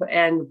like to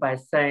end by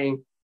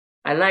saying,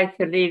 I like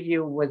to leave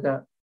you with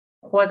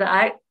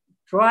what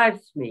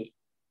drives me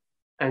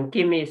and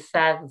give me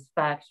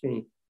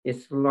satisfaction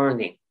is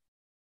learning.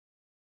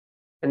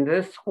 And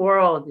this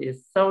world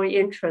is so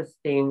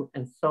interesting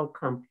and so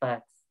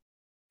complex.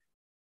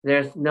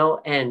 There's no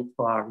end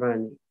to our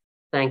learning.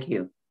 Thank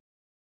you.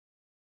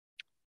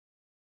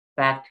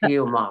 Back to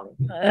you, Molly.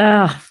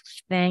 Oh,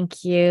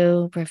 thank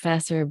you,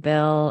 Professor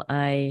Bill.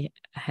 I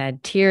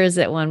had tears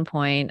at one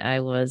point. I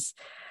was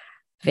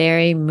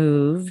very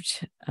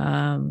moved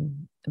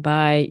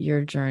by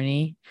your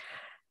journey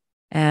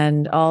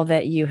and all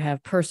that you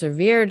have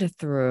persevered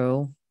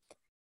through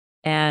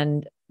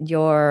and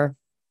your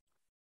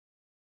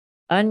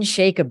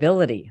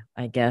unshakability,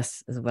 I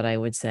guess, is what I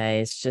would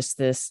say. It's just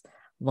this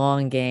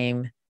long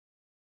game,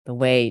 the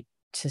way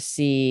to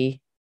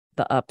see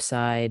the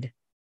upside,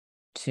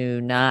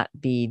 to not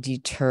be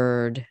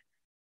deterred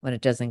when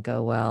it doesn't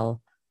go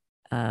well.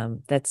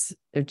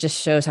 It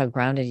just shows how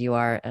grounded you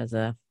are as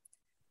a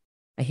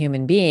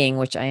human being,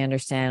 which I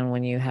understand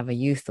when you have a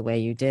youth the way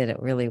you did, it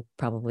really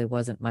probably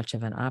wasn't much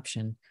of an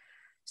option.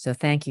 So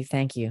thank you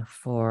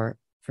for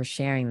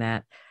sharing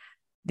that.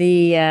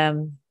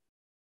 When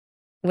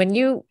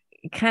you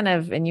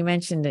and you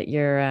mentioned that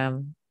you're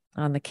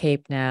on the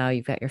Cape now,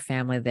 you've got your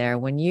family there.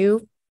 When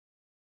you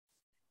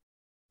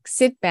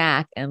sit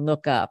back and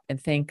look up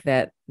and think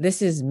that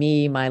this is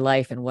me, my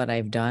life, and what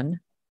I've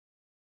done,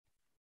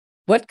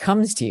 what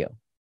comes to you?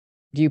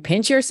 Do you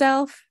pinch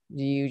yourself?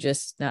 Do you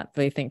just not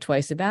really think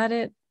twice about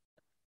it?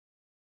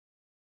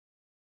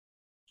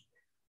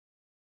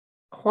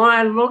 When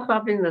I look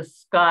up in the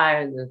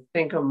sky and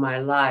think of my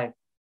life,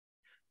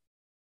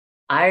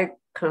 I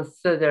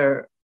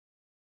consider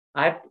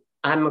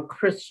I'm a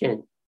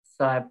Christian,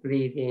 so I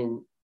believe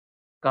in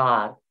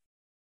God.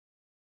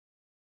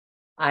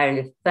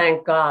 I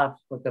thank God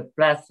for the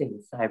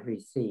blessings I've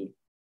received.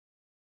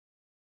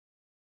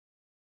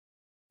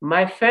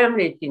 My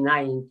family did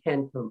not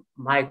intend to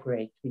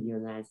migrate to the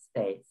United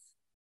States.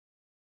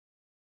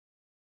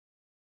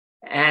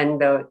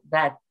 And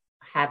that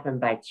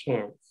happened by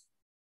chance.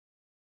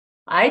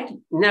 I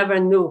never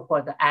knew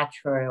what the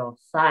actuarial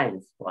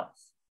science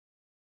was.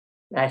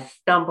 I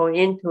stumbled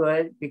into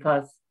it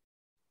because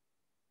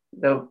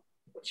the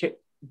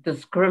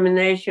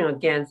discrimination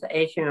against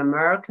Asian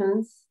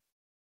Americans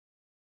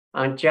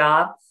on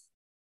jobs,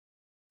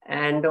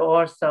 and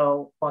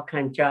also what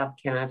kind of job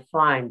can I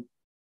find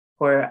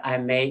where I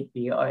may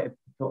be able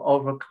to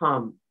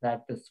overcome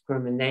that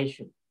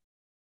discrimination.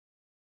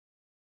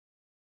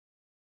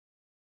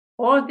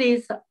 All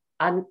these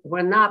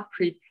were not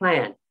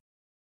pre-planned.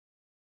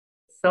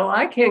 So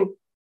I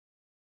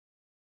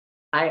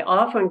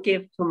often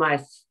give to my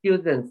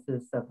students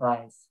this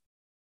advice.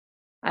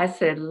 I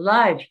said,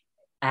 life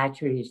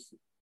actually is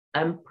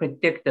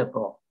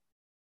unpredictable.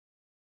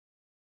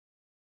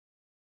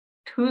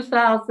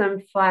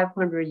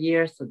 2,500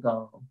 years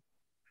ago,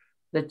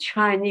 the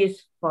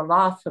Chinese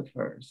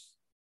philosophers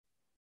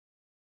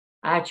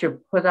actually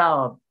put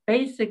out a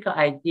basic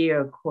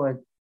idea called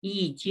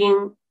Yi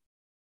Jing.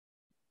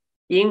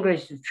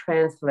 English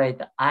translate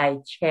I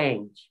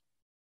change.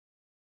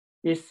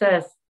 It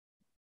says,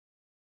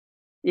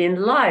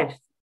 in life,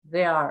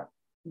 there are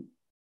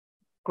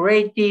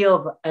great deal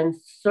of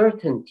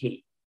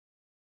uncertainty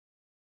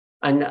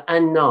and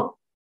unknown.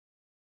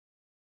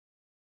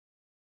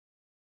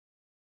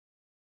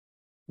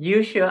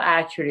 You should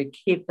actually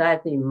keep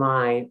that in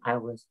mind. I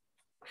was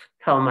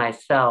tell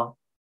myself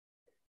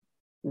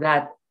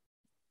that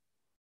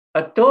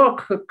a door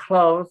could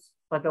close,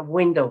 but a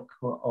window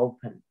could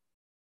open.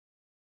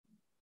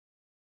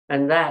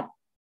 And that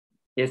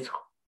is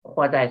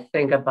what I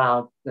think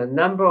about the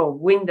number of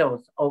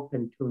windows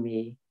open to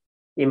me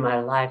in my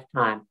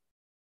lifetime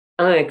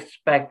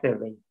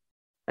unexpectedly.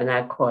 And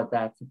I call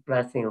that the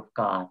blessing of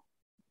God.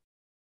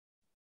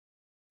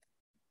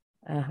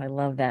 I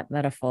love that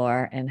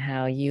metaphor and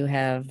how you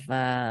have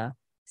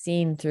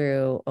seen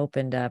through,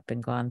 opened up,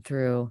 and gone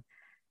through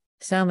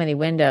so many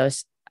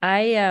windows.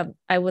 I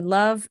would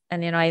love,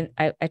 and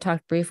I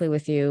talked briefly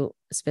with you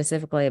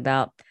specifically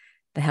about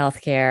the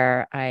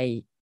healthcare.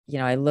 I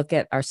look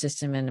at our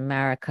system in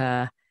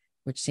America,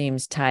 which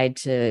seems tied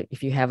to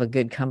if you have a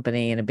good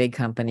company and a big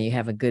company, you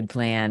have a good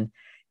plan.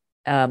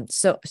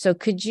 So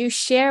could you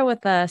share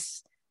with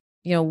us,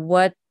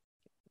 what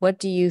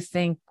do you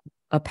think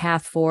a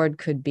path forward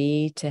could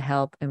be to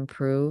help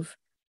improve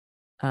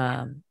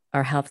our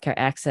healthcare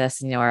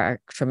access?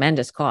 Our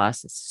tremendous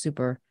costs. It's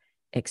super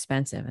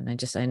expensive, and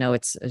I know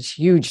it's a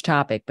huge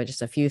topic, but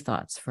just a few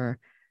thoughts for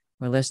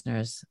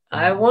listeners.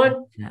 I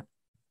want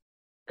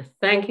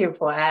thank you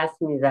for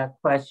asking me that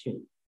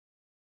question.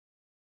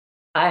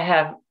 I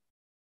have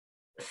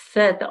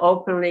said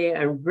openly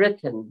and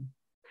written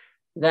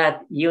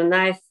that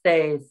United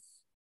States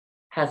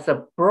has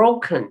a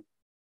broken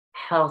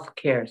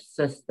healthcare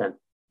system.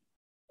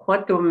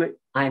 What do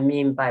I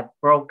mean by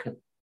broken?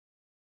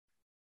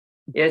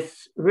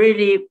 It's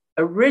really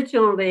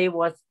originally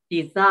was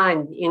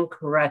designed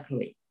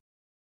incorrectly.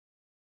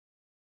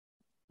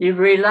 You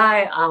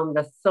rely on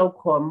the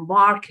so-called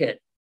market,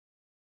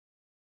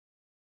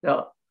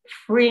 the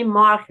free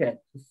market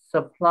to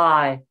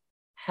supply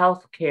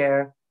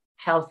healthcare,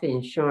 health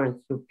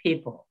insurance to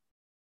people.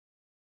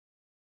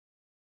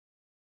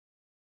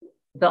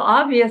 The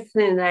obvious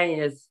thing then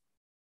is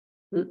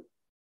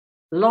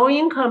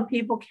low-income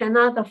people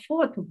cannot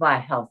afford to buy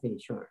health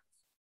insurance.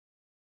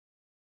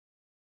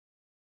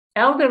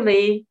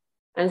 Elderly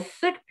and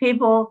sick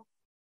people,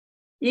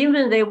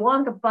 even they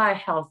want to buy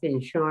health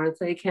insurance,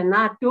 they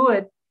cannot do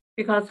it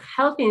because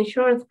health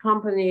insurance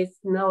companies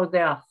know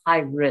they are high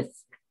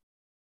risk.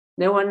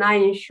 They will not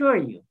insure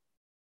you.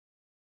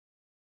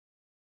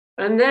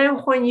 And then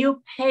when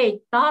you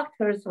pay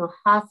doctors and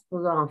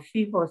hospitals on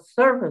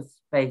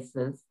fee-for-service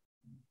basis,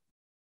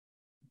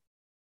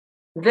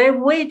 they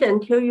wait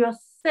until you're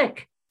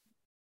sick.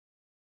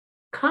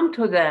 Come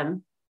to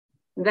them,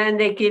 then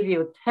they give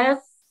you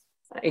tests,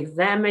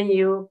 examine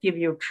you, give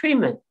you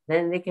treatment,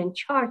 then they can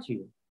charge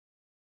you.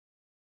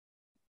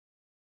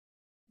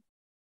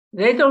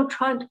 They don't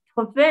try to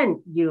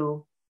prevent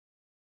you,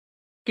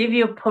 give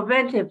you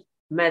preventive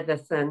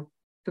medicine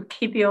to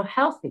keep you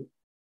healthy,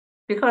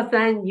 because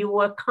then you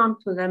will come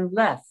to them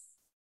less.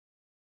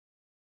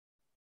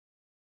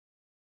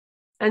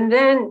 And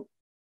then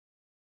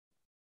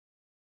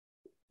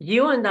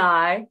you and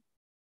I,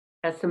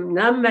 as some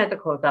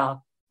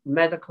non-medical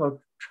medical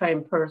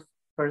trained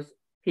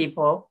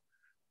people,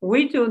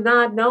 we do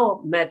not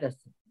know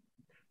medicine.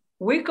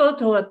 We go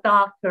to a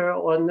doctor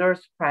or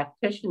nurse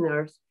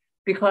practitioners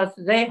because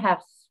they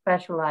have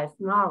specialized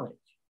knowledge.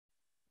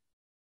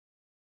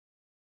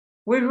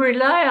 We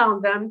rely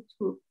on them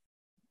to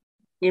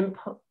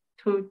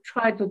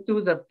try to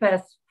do the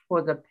best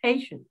for the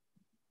patient.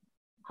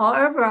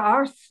 However,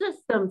 our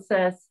system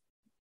says,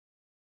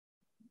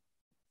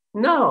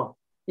 no,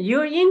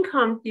 your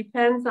income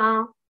depends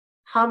on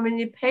how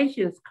many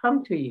patients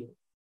come to you.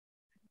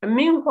 And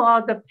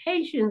meanwhile, the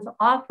patients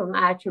often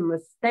actually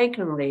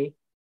mistakenly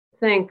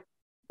think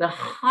the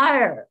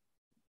higher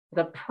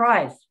the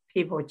price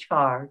people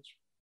charge,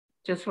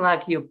 just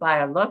like you buy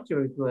a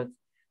luxury goods,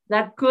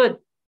 that good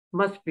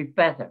must be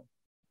better.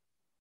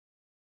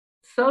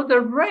 So the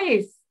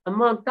race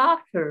among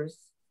doctors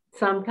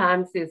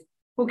sometimes is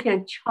who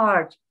can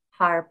charge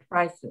higher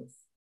prices.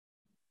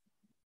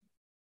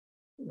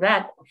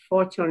 That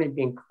fortunately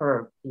been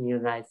curbed in the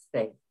United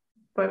States.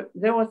 But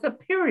there was a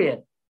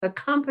period, the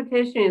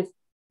competition is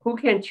who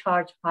can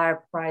charge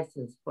higher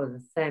prices for the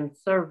same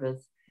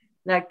service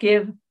that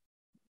give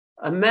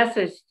a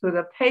message to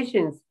the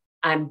patients,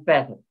 I'm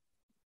better,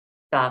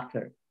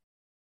 doctor.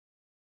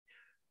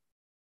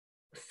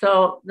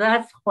 So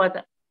that's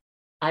what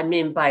I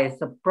mean by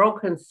it's a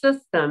broken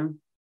system.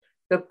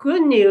 The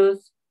good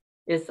news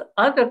is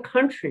other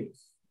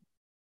countries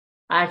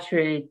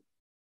actually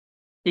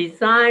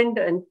designed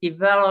and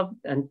developed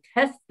and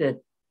tested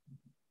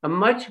a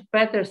much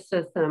better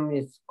system.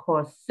 Is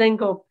called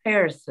single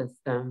payer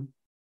system,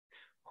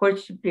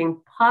 which is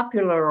being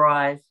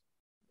popularized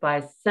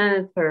by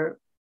Senator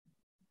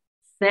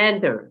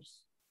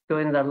Sanders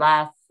during the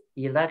last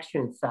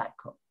election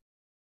cycle.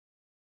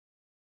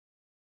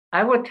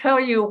 I will tell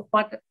you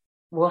what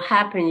will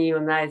happen in the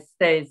United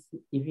States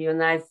if the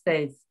United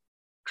States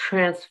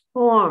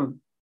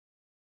transform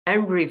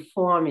and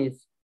reform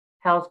its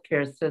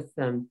healthcare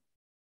system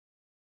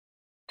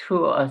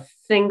to a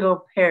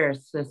single payer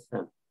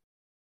system.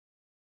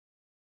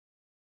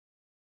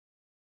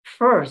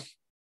 First,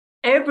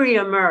 every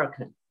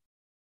American,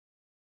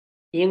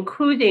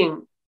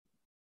 including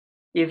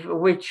if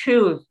we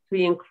choose to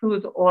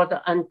include all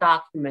the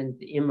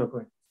undocumented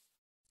immigrants,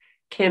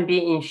 can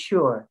be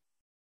insured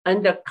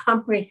under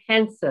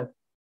comprehensive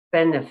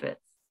benefits.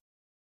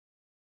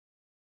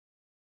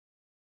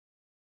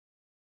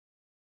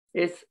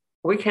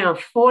 We can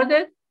afford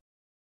it.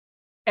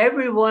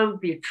 Everyone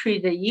be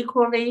treated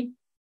equally.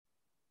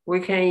 We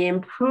can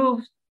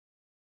improve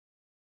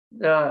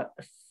the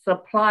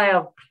supply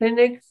of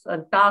clinics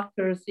and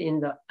doctors in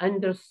the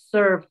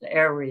underserved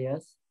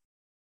areas.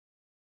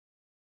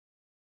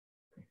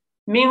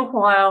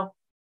 Meanwhile,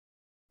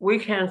 we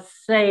can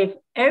save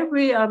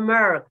every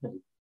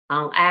American,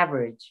 on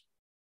average,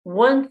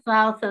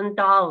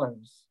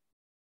 $1,000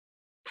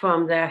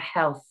 from their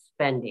health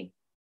spending.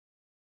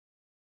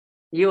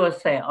 You will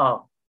say,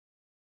 oh,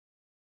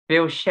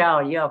 Bill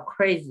Shell, you're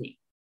crazy.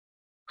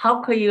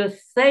 How could you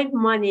save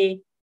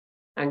money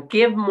and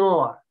give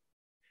more?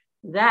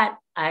 That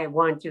I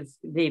want to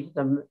leave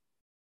the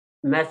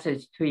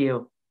message to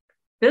you.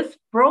 This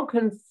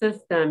broken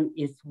system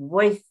is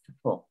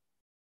wasteful.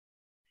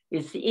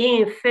 It's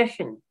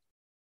inefficient.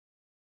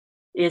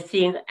 It's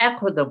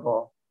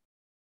inequitable.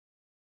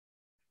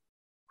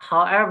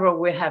 However,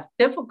 we have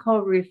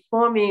difficulty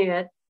reforming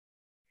it.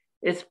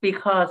 It's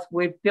because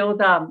we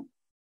build up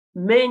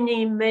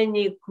many,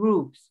 many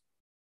groups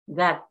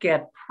that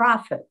get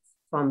profits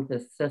from the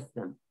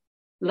system,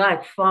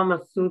 like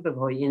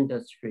pharmaceutical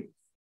industries,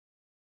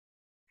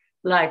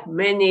 like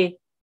many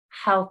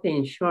health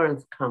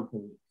insurance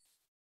companies.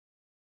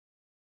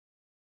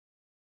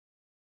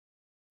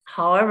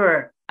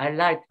 However, I'd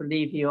like to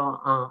leave you on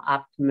an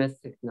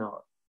optimistic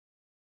note.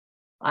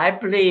 I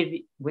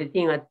believe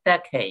within a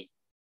decade,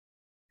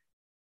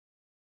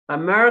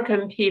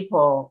 American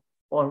people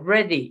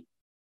already,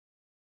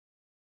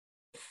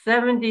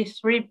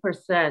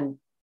 73%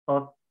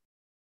 of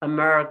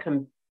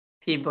American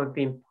people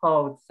being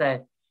polled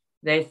said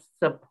they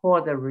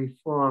support the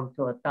reform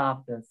to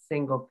adopt a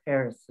single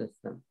payer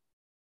system.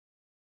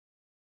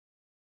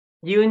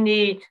 You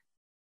need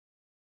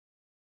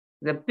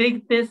the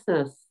big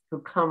business to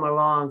come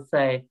along and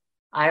say,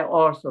 I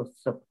also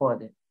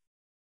support it.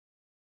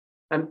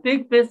 And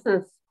big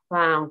business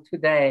found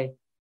today,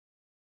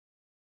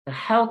 the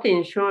health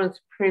insurance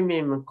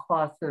premium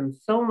costs them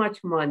so much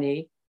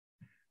money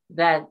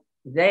that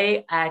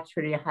they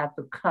actually have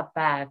to cut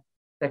back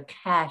the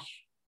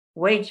cash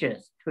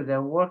wages to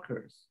their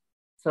workers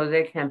so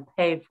they can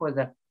pay for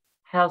the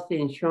health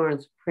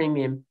insurance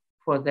premium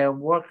for their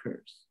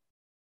workers.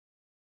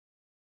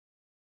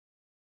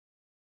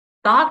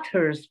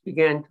 Doctors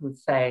began to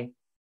say,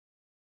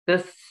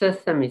 this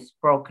system is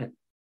broken.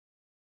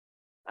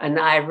 And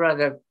I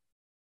rather,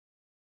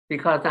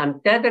 because I'm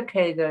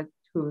dedicated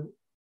to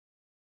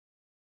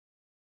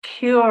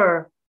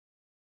cure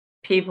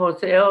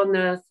people's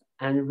illness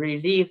and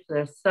relieve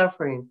their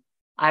suffering,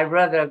 I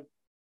rather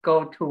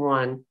go to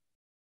one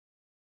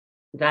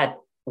that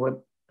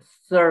would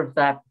serve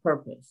that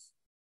purpose.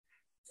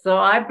 So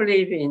I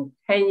believe in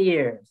 10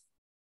 years,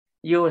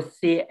 you will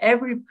see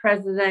every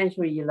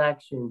presidential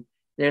election,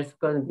 there's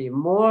going to be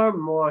more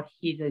and more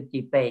heated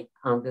debate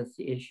on this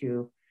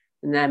issue.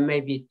 And then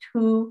maybe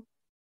 2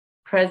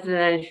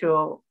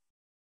 presidential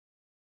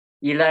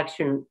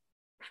elections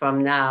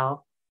from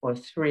now, or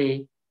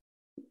 3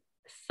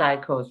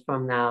 cycles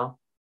from now,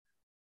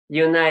 the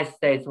United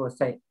States will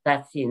say,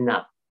 that's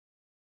enough.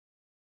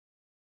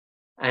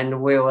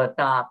 And we'll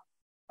adopt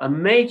a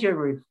major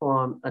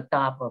reform,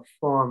 adopt a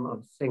form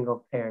of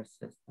single payer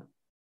system.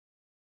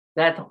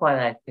 That's what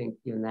I think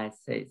the United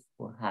States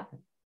will happen.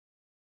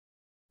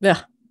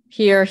 Yeah,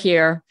 here.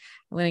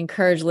 I'm going to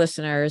encourage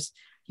listeners.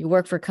 You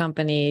work for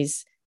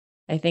companies.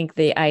 I think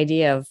the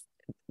idea of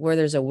where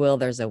there's a will,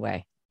 there's a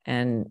way.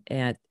 And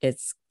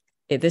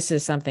this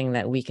is something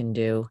that we can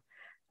do,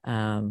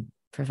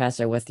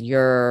 Professor, with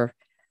your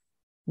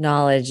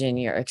knowledge and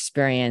your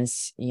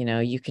experience.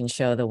 You can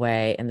show the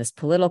way, and this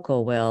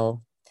political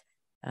will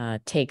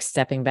takes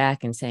stepping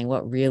back and saying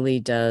what really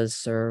does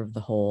serve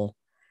the whole,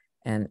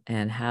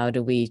 and how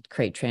do we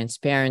create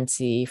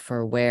transparency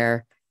for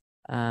where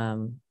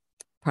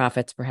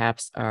profits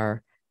perhaps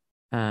are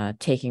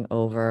taking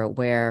over,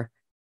 where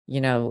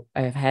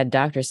I've had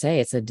doctors say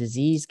it's a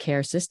disease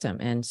care system.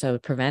 And so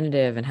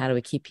preventative, and how do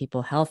we keep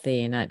people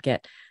healthy and not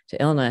get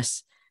to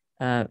illness?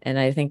 And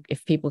I think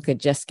if people could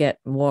just get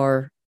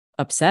more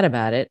upset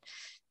about it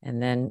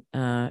and then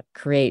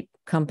create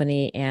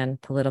company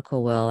and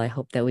political will, I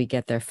hope that we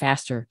get there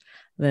faster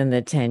than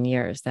the 10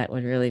 years. That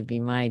would really be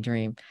my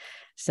dream.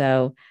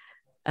 So,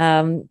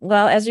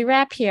 well, as we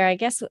wrap here, I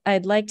guess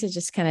I'd like to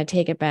just kind of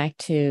take it back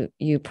to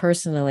you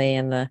personally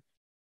and the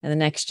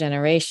next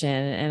generation.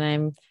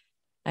 And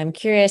I'm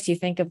curious, you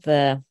think of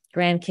the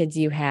grandkids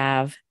you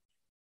have,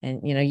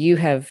 And, you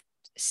have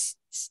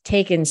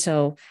taken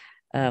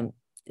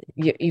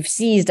you've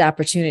seized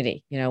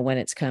opportunity, when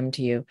it's come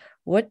to you.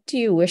 What do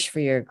you wish for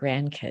your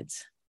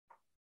grandkids?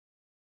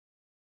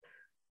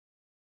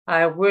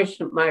 I wish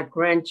my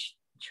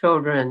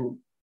grandchildren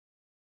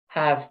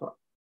have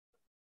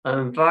an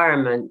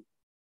environment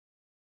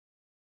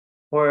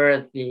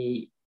where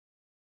the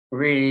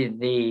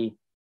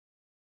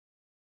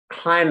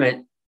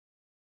climate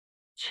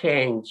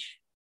change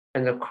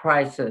and the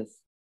crisis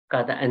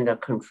got under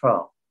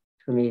control.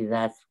 To me,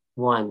 that's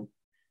one.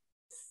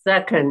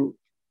 Second,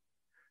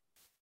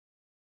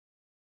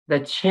 the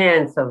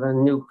chance of a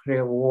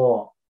nuclear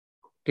war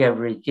get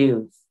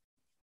reduced.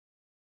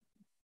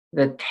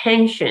 The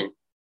tension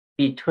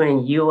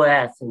between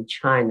US and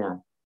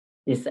China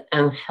is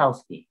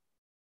unhealthy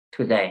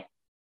today.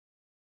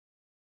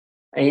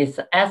 And it's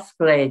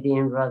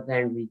escalating rather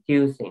than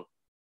reducing.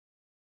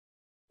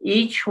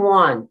 Each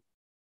one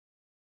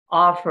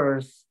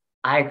offers,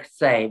 I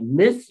say,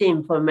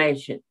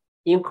 misinformation,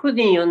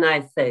 including the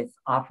United States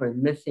offers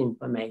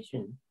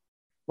misinformation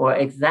or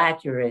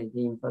exaggerated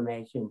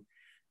information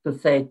to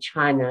say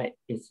China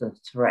is a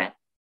threat.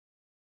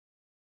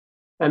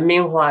 And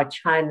meanwhile,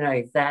 China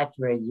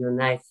exaggerates the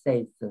United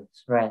States as a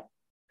threat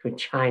to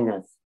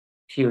China's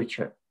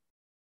future.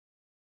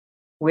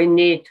 We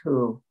need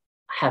to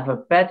have a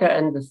better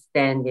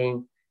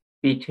understanding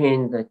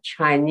between the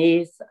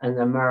Chinese and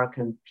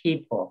American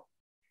people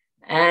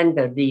and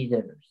the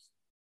leaders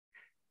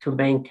to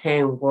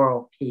maintain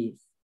world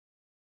peace.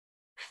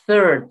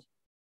 Third,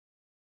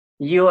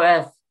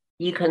 US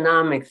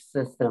economic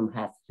system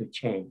has to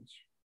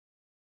change.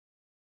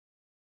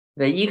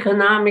 The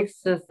economic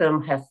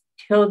system has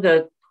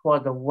tilted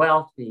toward the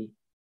wealthy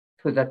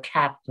to the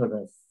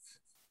capitalists.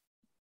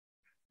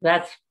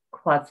 That's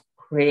what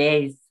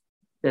creates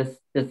this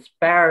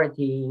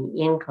disparity in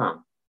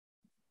income.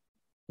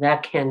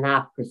 That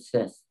cannot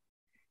persist.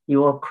 You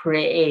will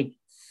create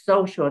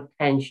social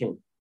tension,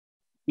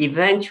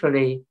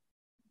 eventually,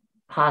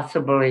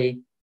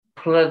 possibly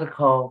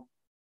political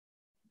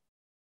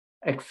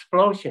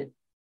explosion.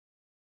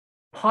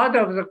 Part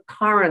of the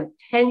current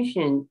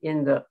tension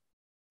in the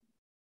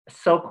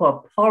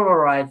so-called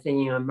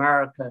polarizing in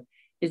America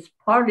is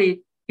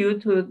partly due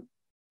to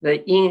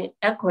the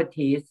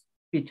inequities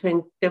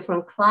between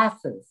different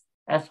classes,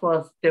 as well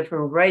as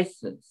different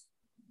races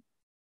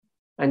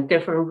and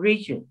different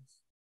regions.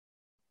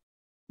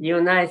 The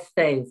United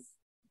States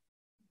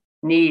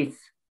needs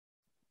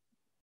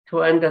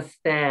to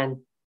understand,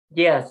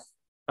 yes,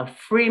 a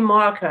free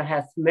market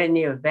has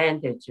many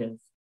advantages,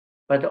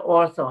 but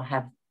also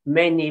have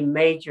many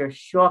major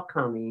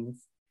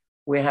shortcomings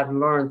we have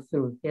learned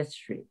through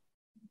history.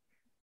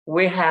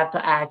 We have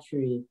to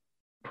actually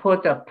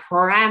put the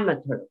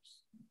parameters,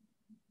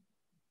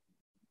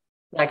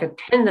 like a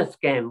tennis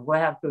game. We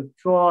have to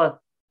draw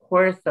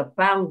where's the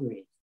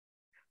boundaries,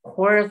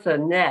 where's the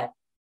net,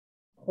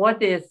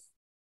 what is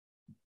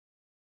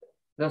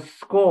the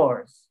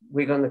scores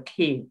we're going to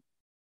keep,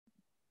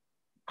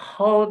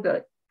 how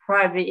the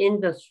private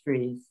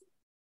industries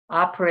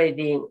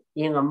operating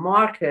in a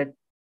market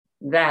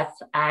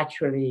that's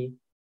actually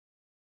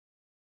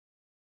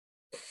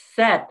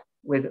set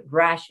with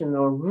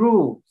rational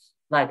rules,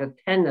 like a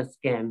tennis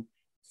game,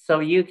 so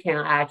you can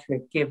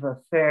actually give a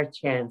fair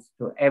chance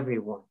to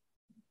everyone.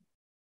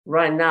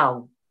 Right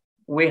now,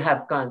 we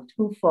have gone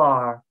too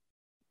far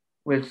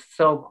with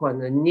so-called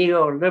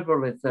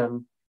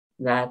neoliberalism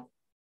that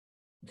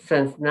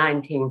since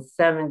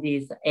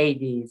 1970s,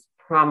 80s,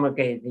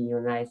 promulgated in the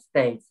United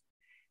States.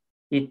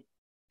 It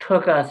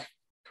took us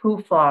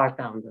too far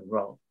down the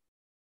road.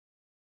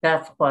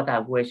 That's what I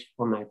wish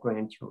for my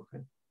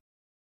grandchildren.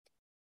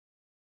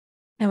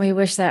 And we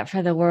wish that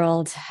for the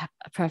world.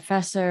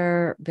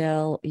 Professor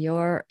Bill,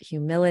 your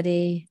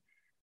humility,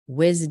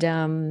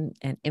 wisdom,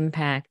 and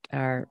impact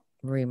are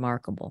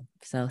remarkable.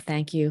 So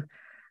thank you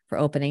for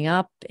opening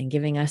up and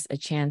giving us a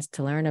chance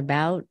to learn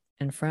about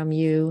and from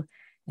you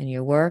and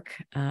your work.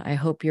 I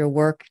hope your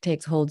work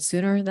takes hold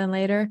sooner than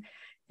later,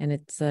 and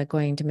it's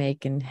going to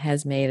make and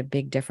has made a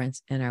big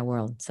difference in our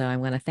world. So I'm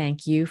going to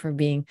thank you for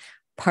being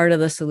part of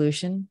the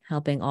solution,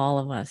 helping all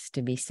of us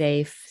to be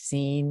safe,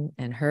 seen,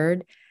 and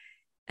heard,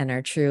 and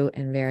our true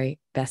and very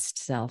best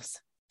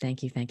selves.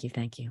 Thank you, thank you,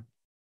 thank you.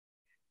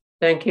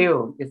 Thank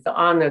you. It's an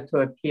honor to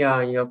appear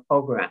on your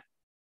program.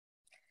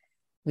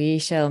 We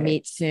shall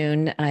meet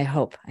soon, I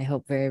hope. I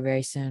hope very,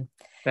 very soon.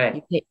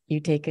 You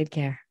take good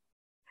care.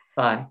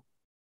 Bye.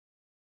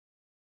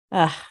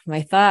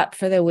 My thought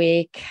for the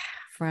week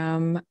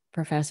from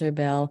Professor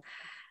Bill: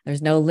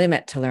 there's no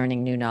limit to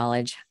learning new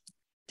knowledge.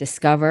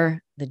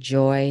 Discover the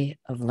joy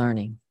of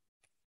learning.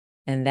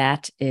 And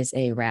that is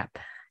a wrap.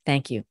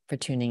 Thank you for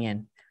tuning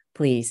in.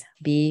 Please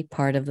be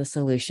part of the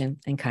solution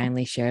and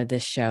kindly share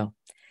this show.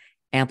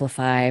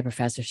 Amplify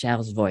Professor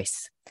Shal's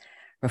voice.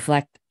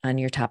 Reflect on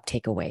your top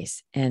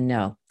takeaways. And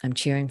know I'm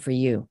cheering for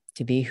you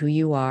to be who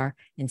you are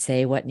and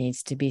say what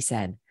needs to be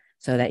said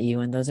so that you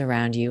and those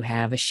around you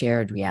have a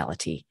shared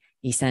reality,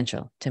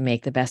 essential to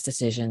make the best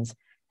decisions,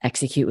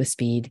 execute with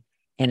speed,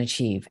 and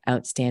achieve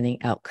outstanding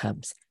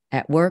outcomes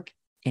at work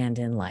and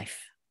in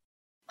life.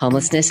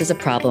 Homelessness is a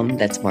problem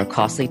that's more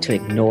costly to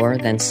ignore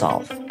than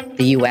solve.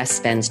 The U.S.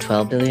 spends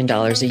 $12 billion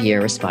a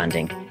year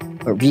responding,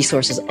 but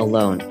resources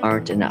alone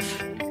aren't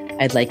enough.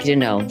 I'd like you to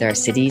know there are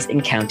cities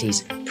and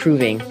counties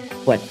proving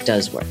what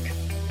does work.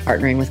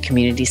 Partnering with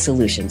Community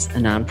Solutions, a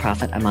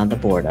nonprofit I'm on the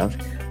board of,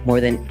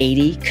 more than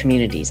 80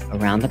 communities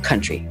around the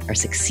country are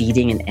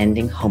succeeding in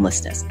ending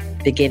homelessness,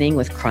 beginning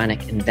with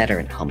chronic and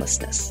veteran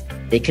homelessness.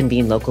 They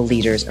convene local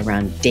leaders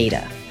around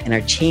data and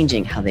are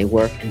changing how they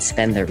work and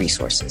spend their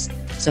resources,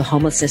 so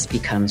homelessness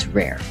becomes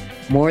rare.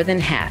 More than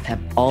half have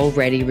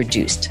already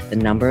reduced the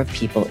number of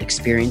people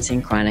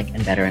experiencing chronic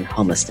and veteran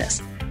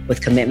homelessness,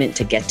 with commitment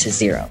to get to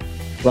zero.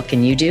 What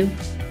can you do?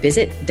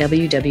 Visit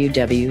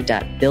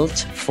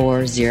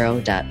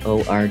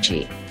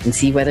www.built40.org and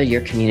see whether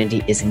your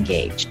community is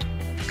engaged.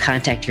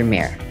 Contact your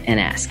mayor and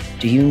ask,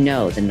 do you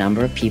know the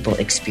number of people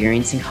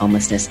experiencing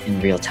homelessness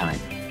in real time?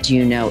 Do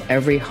you know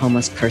every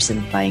homeless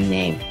person by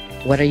name?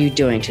 What are you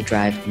doing to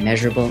drive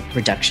measurable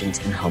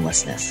reductions in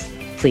homelessness?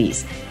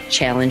 Please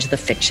challenge the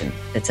fiction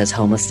that says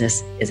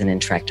homelessness is an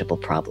intractable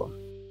problem.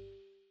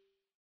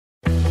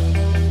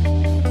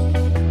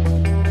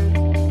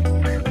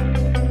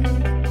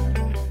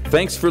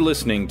 Thanks for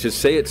listening to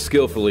Say It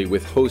Skillfully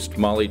with host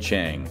Molly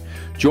Chang.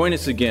 Join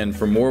us again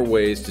for more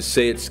ways to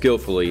say it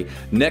skillfully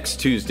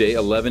next Tuesday,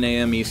 11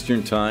 a.m.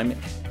 Eastern Time,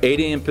 8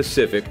 a.m.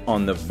 Pacific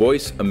on the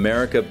Voice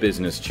America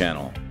Business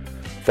Channel.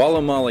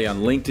 Follow Molly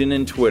on LinkedIn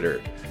and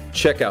Twitter.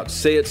 Check out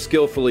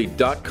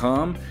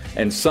sayitskillfully.com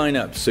and sign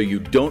up so you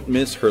don't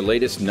miss her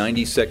latest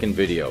 90-second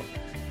video.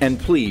 And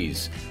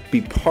please,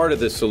 be part of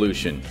the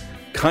solution.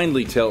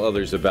 Kindly tell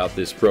others about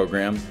this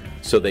program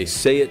so they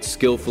say it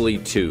skillfully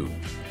too.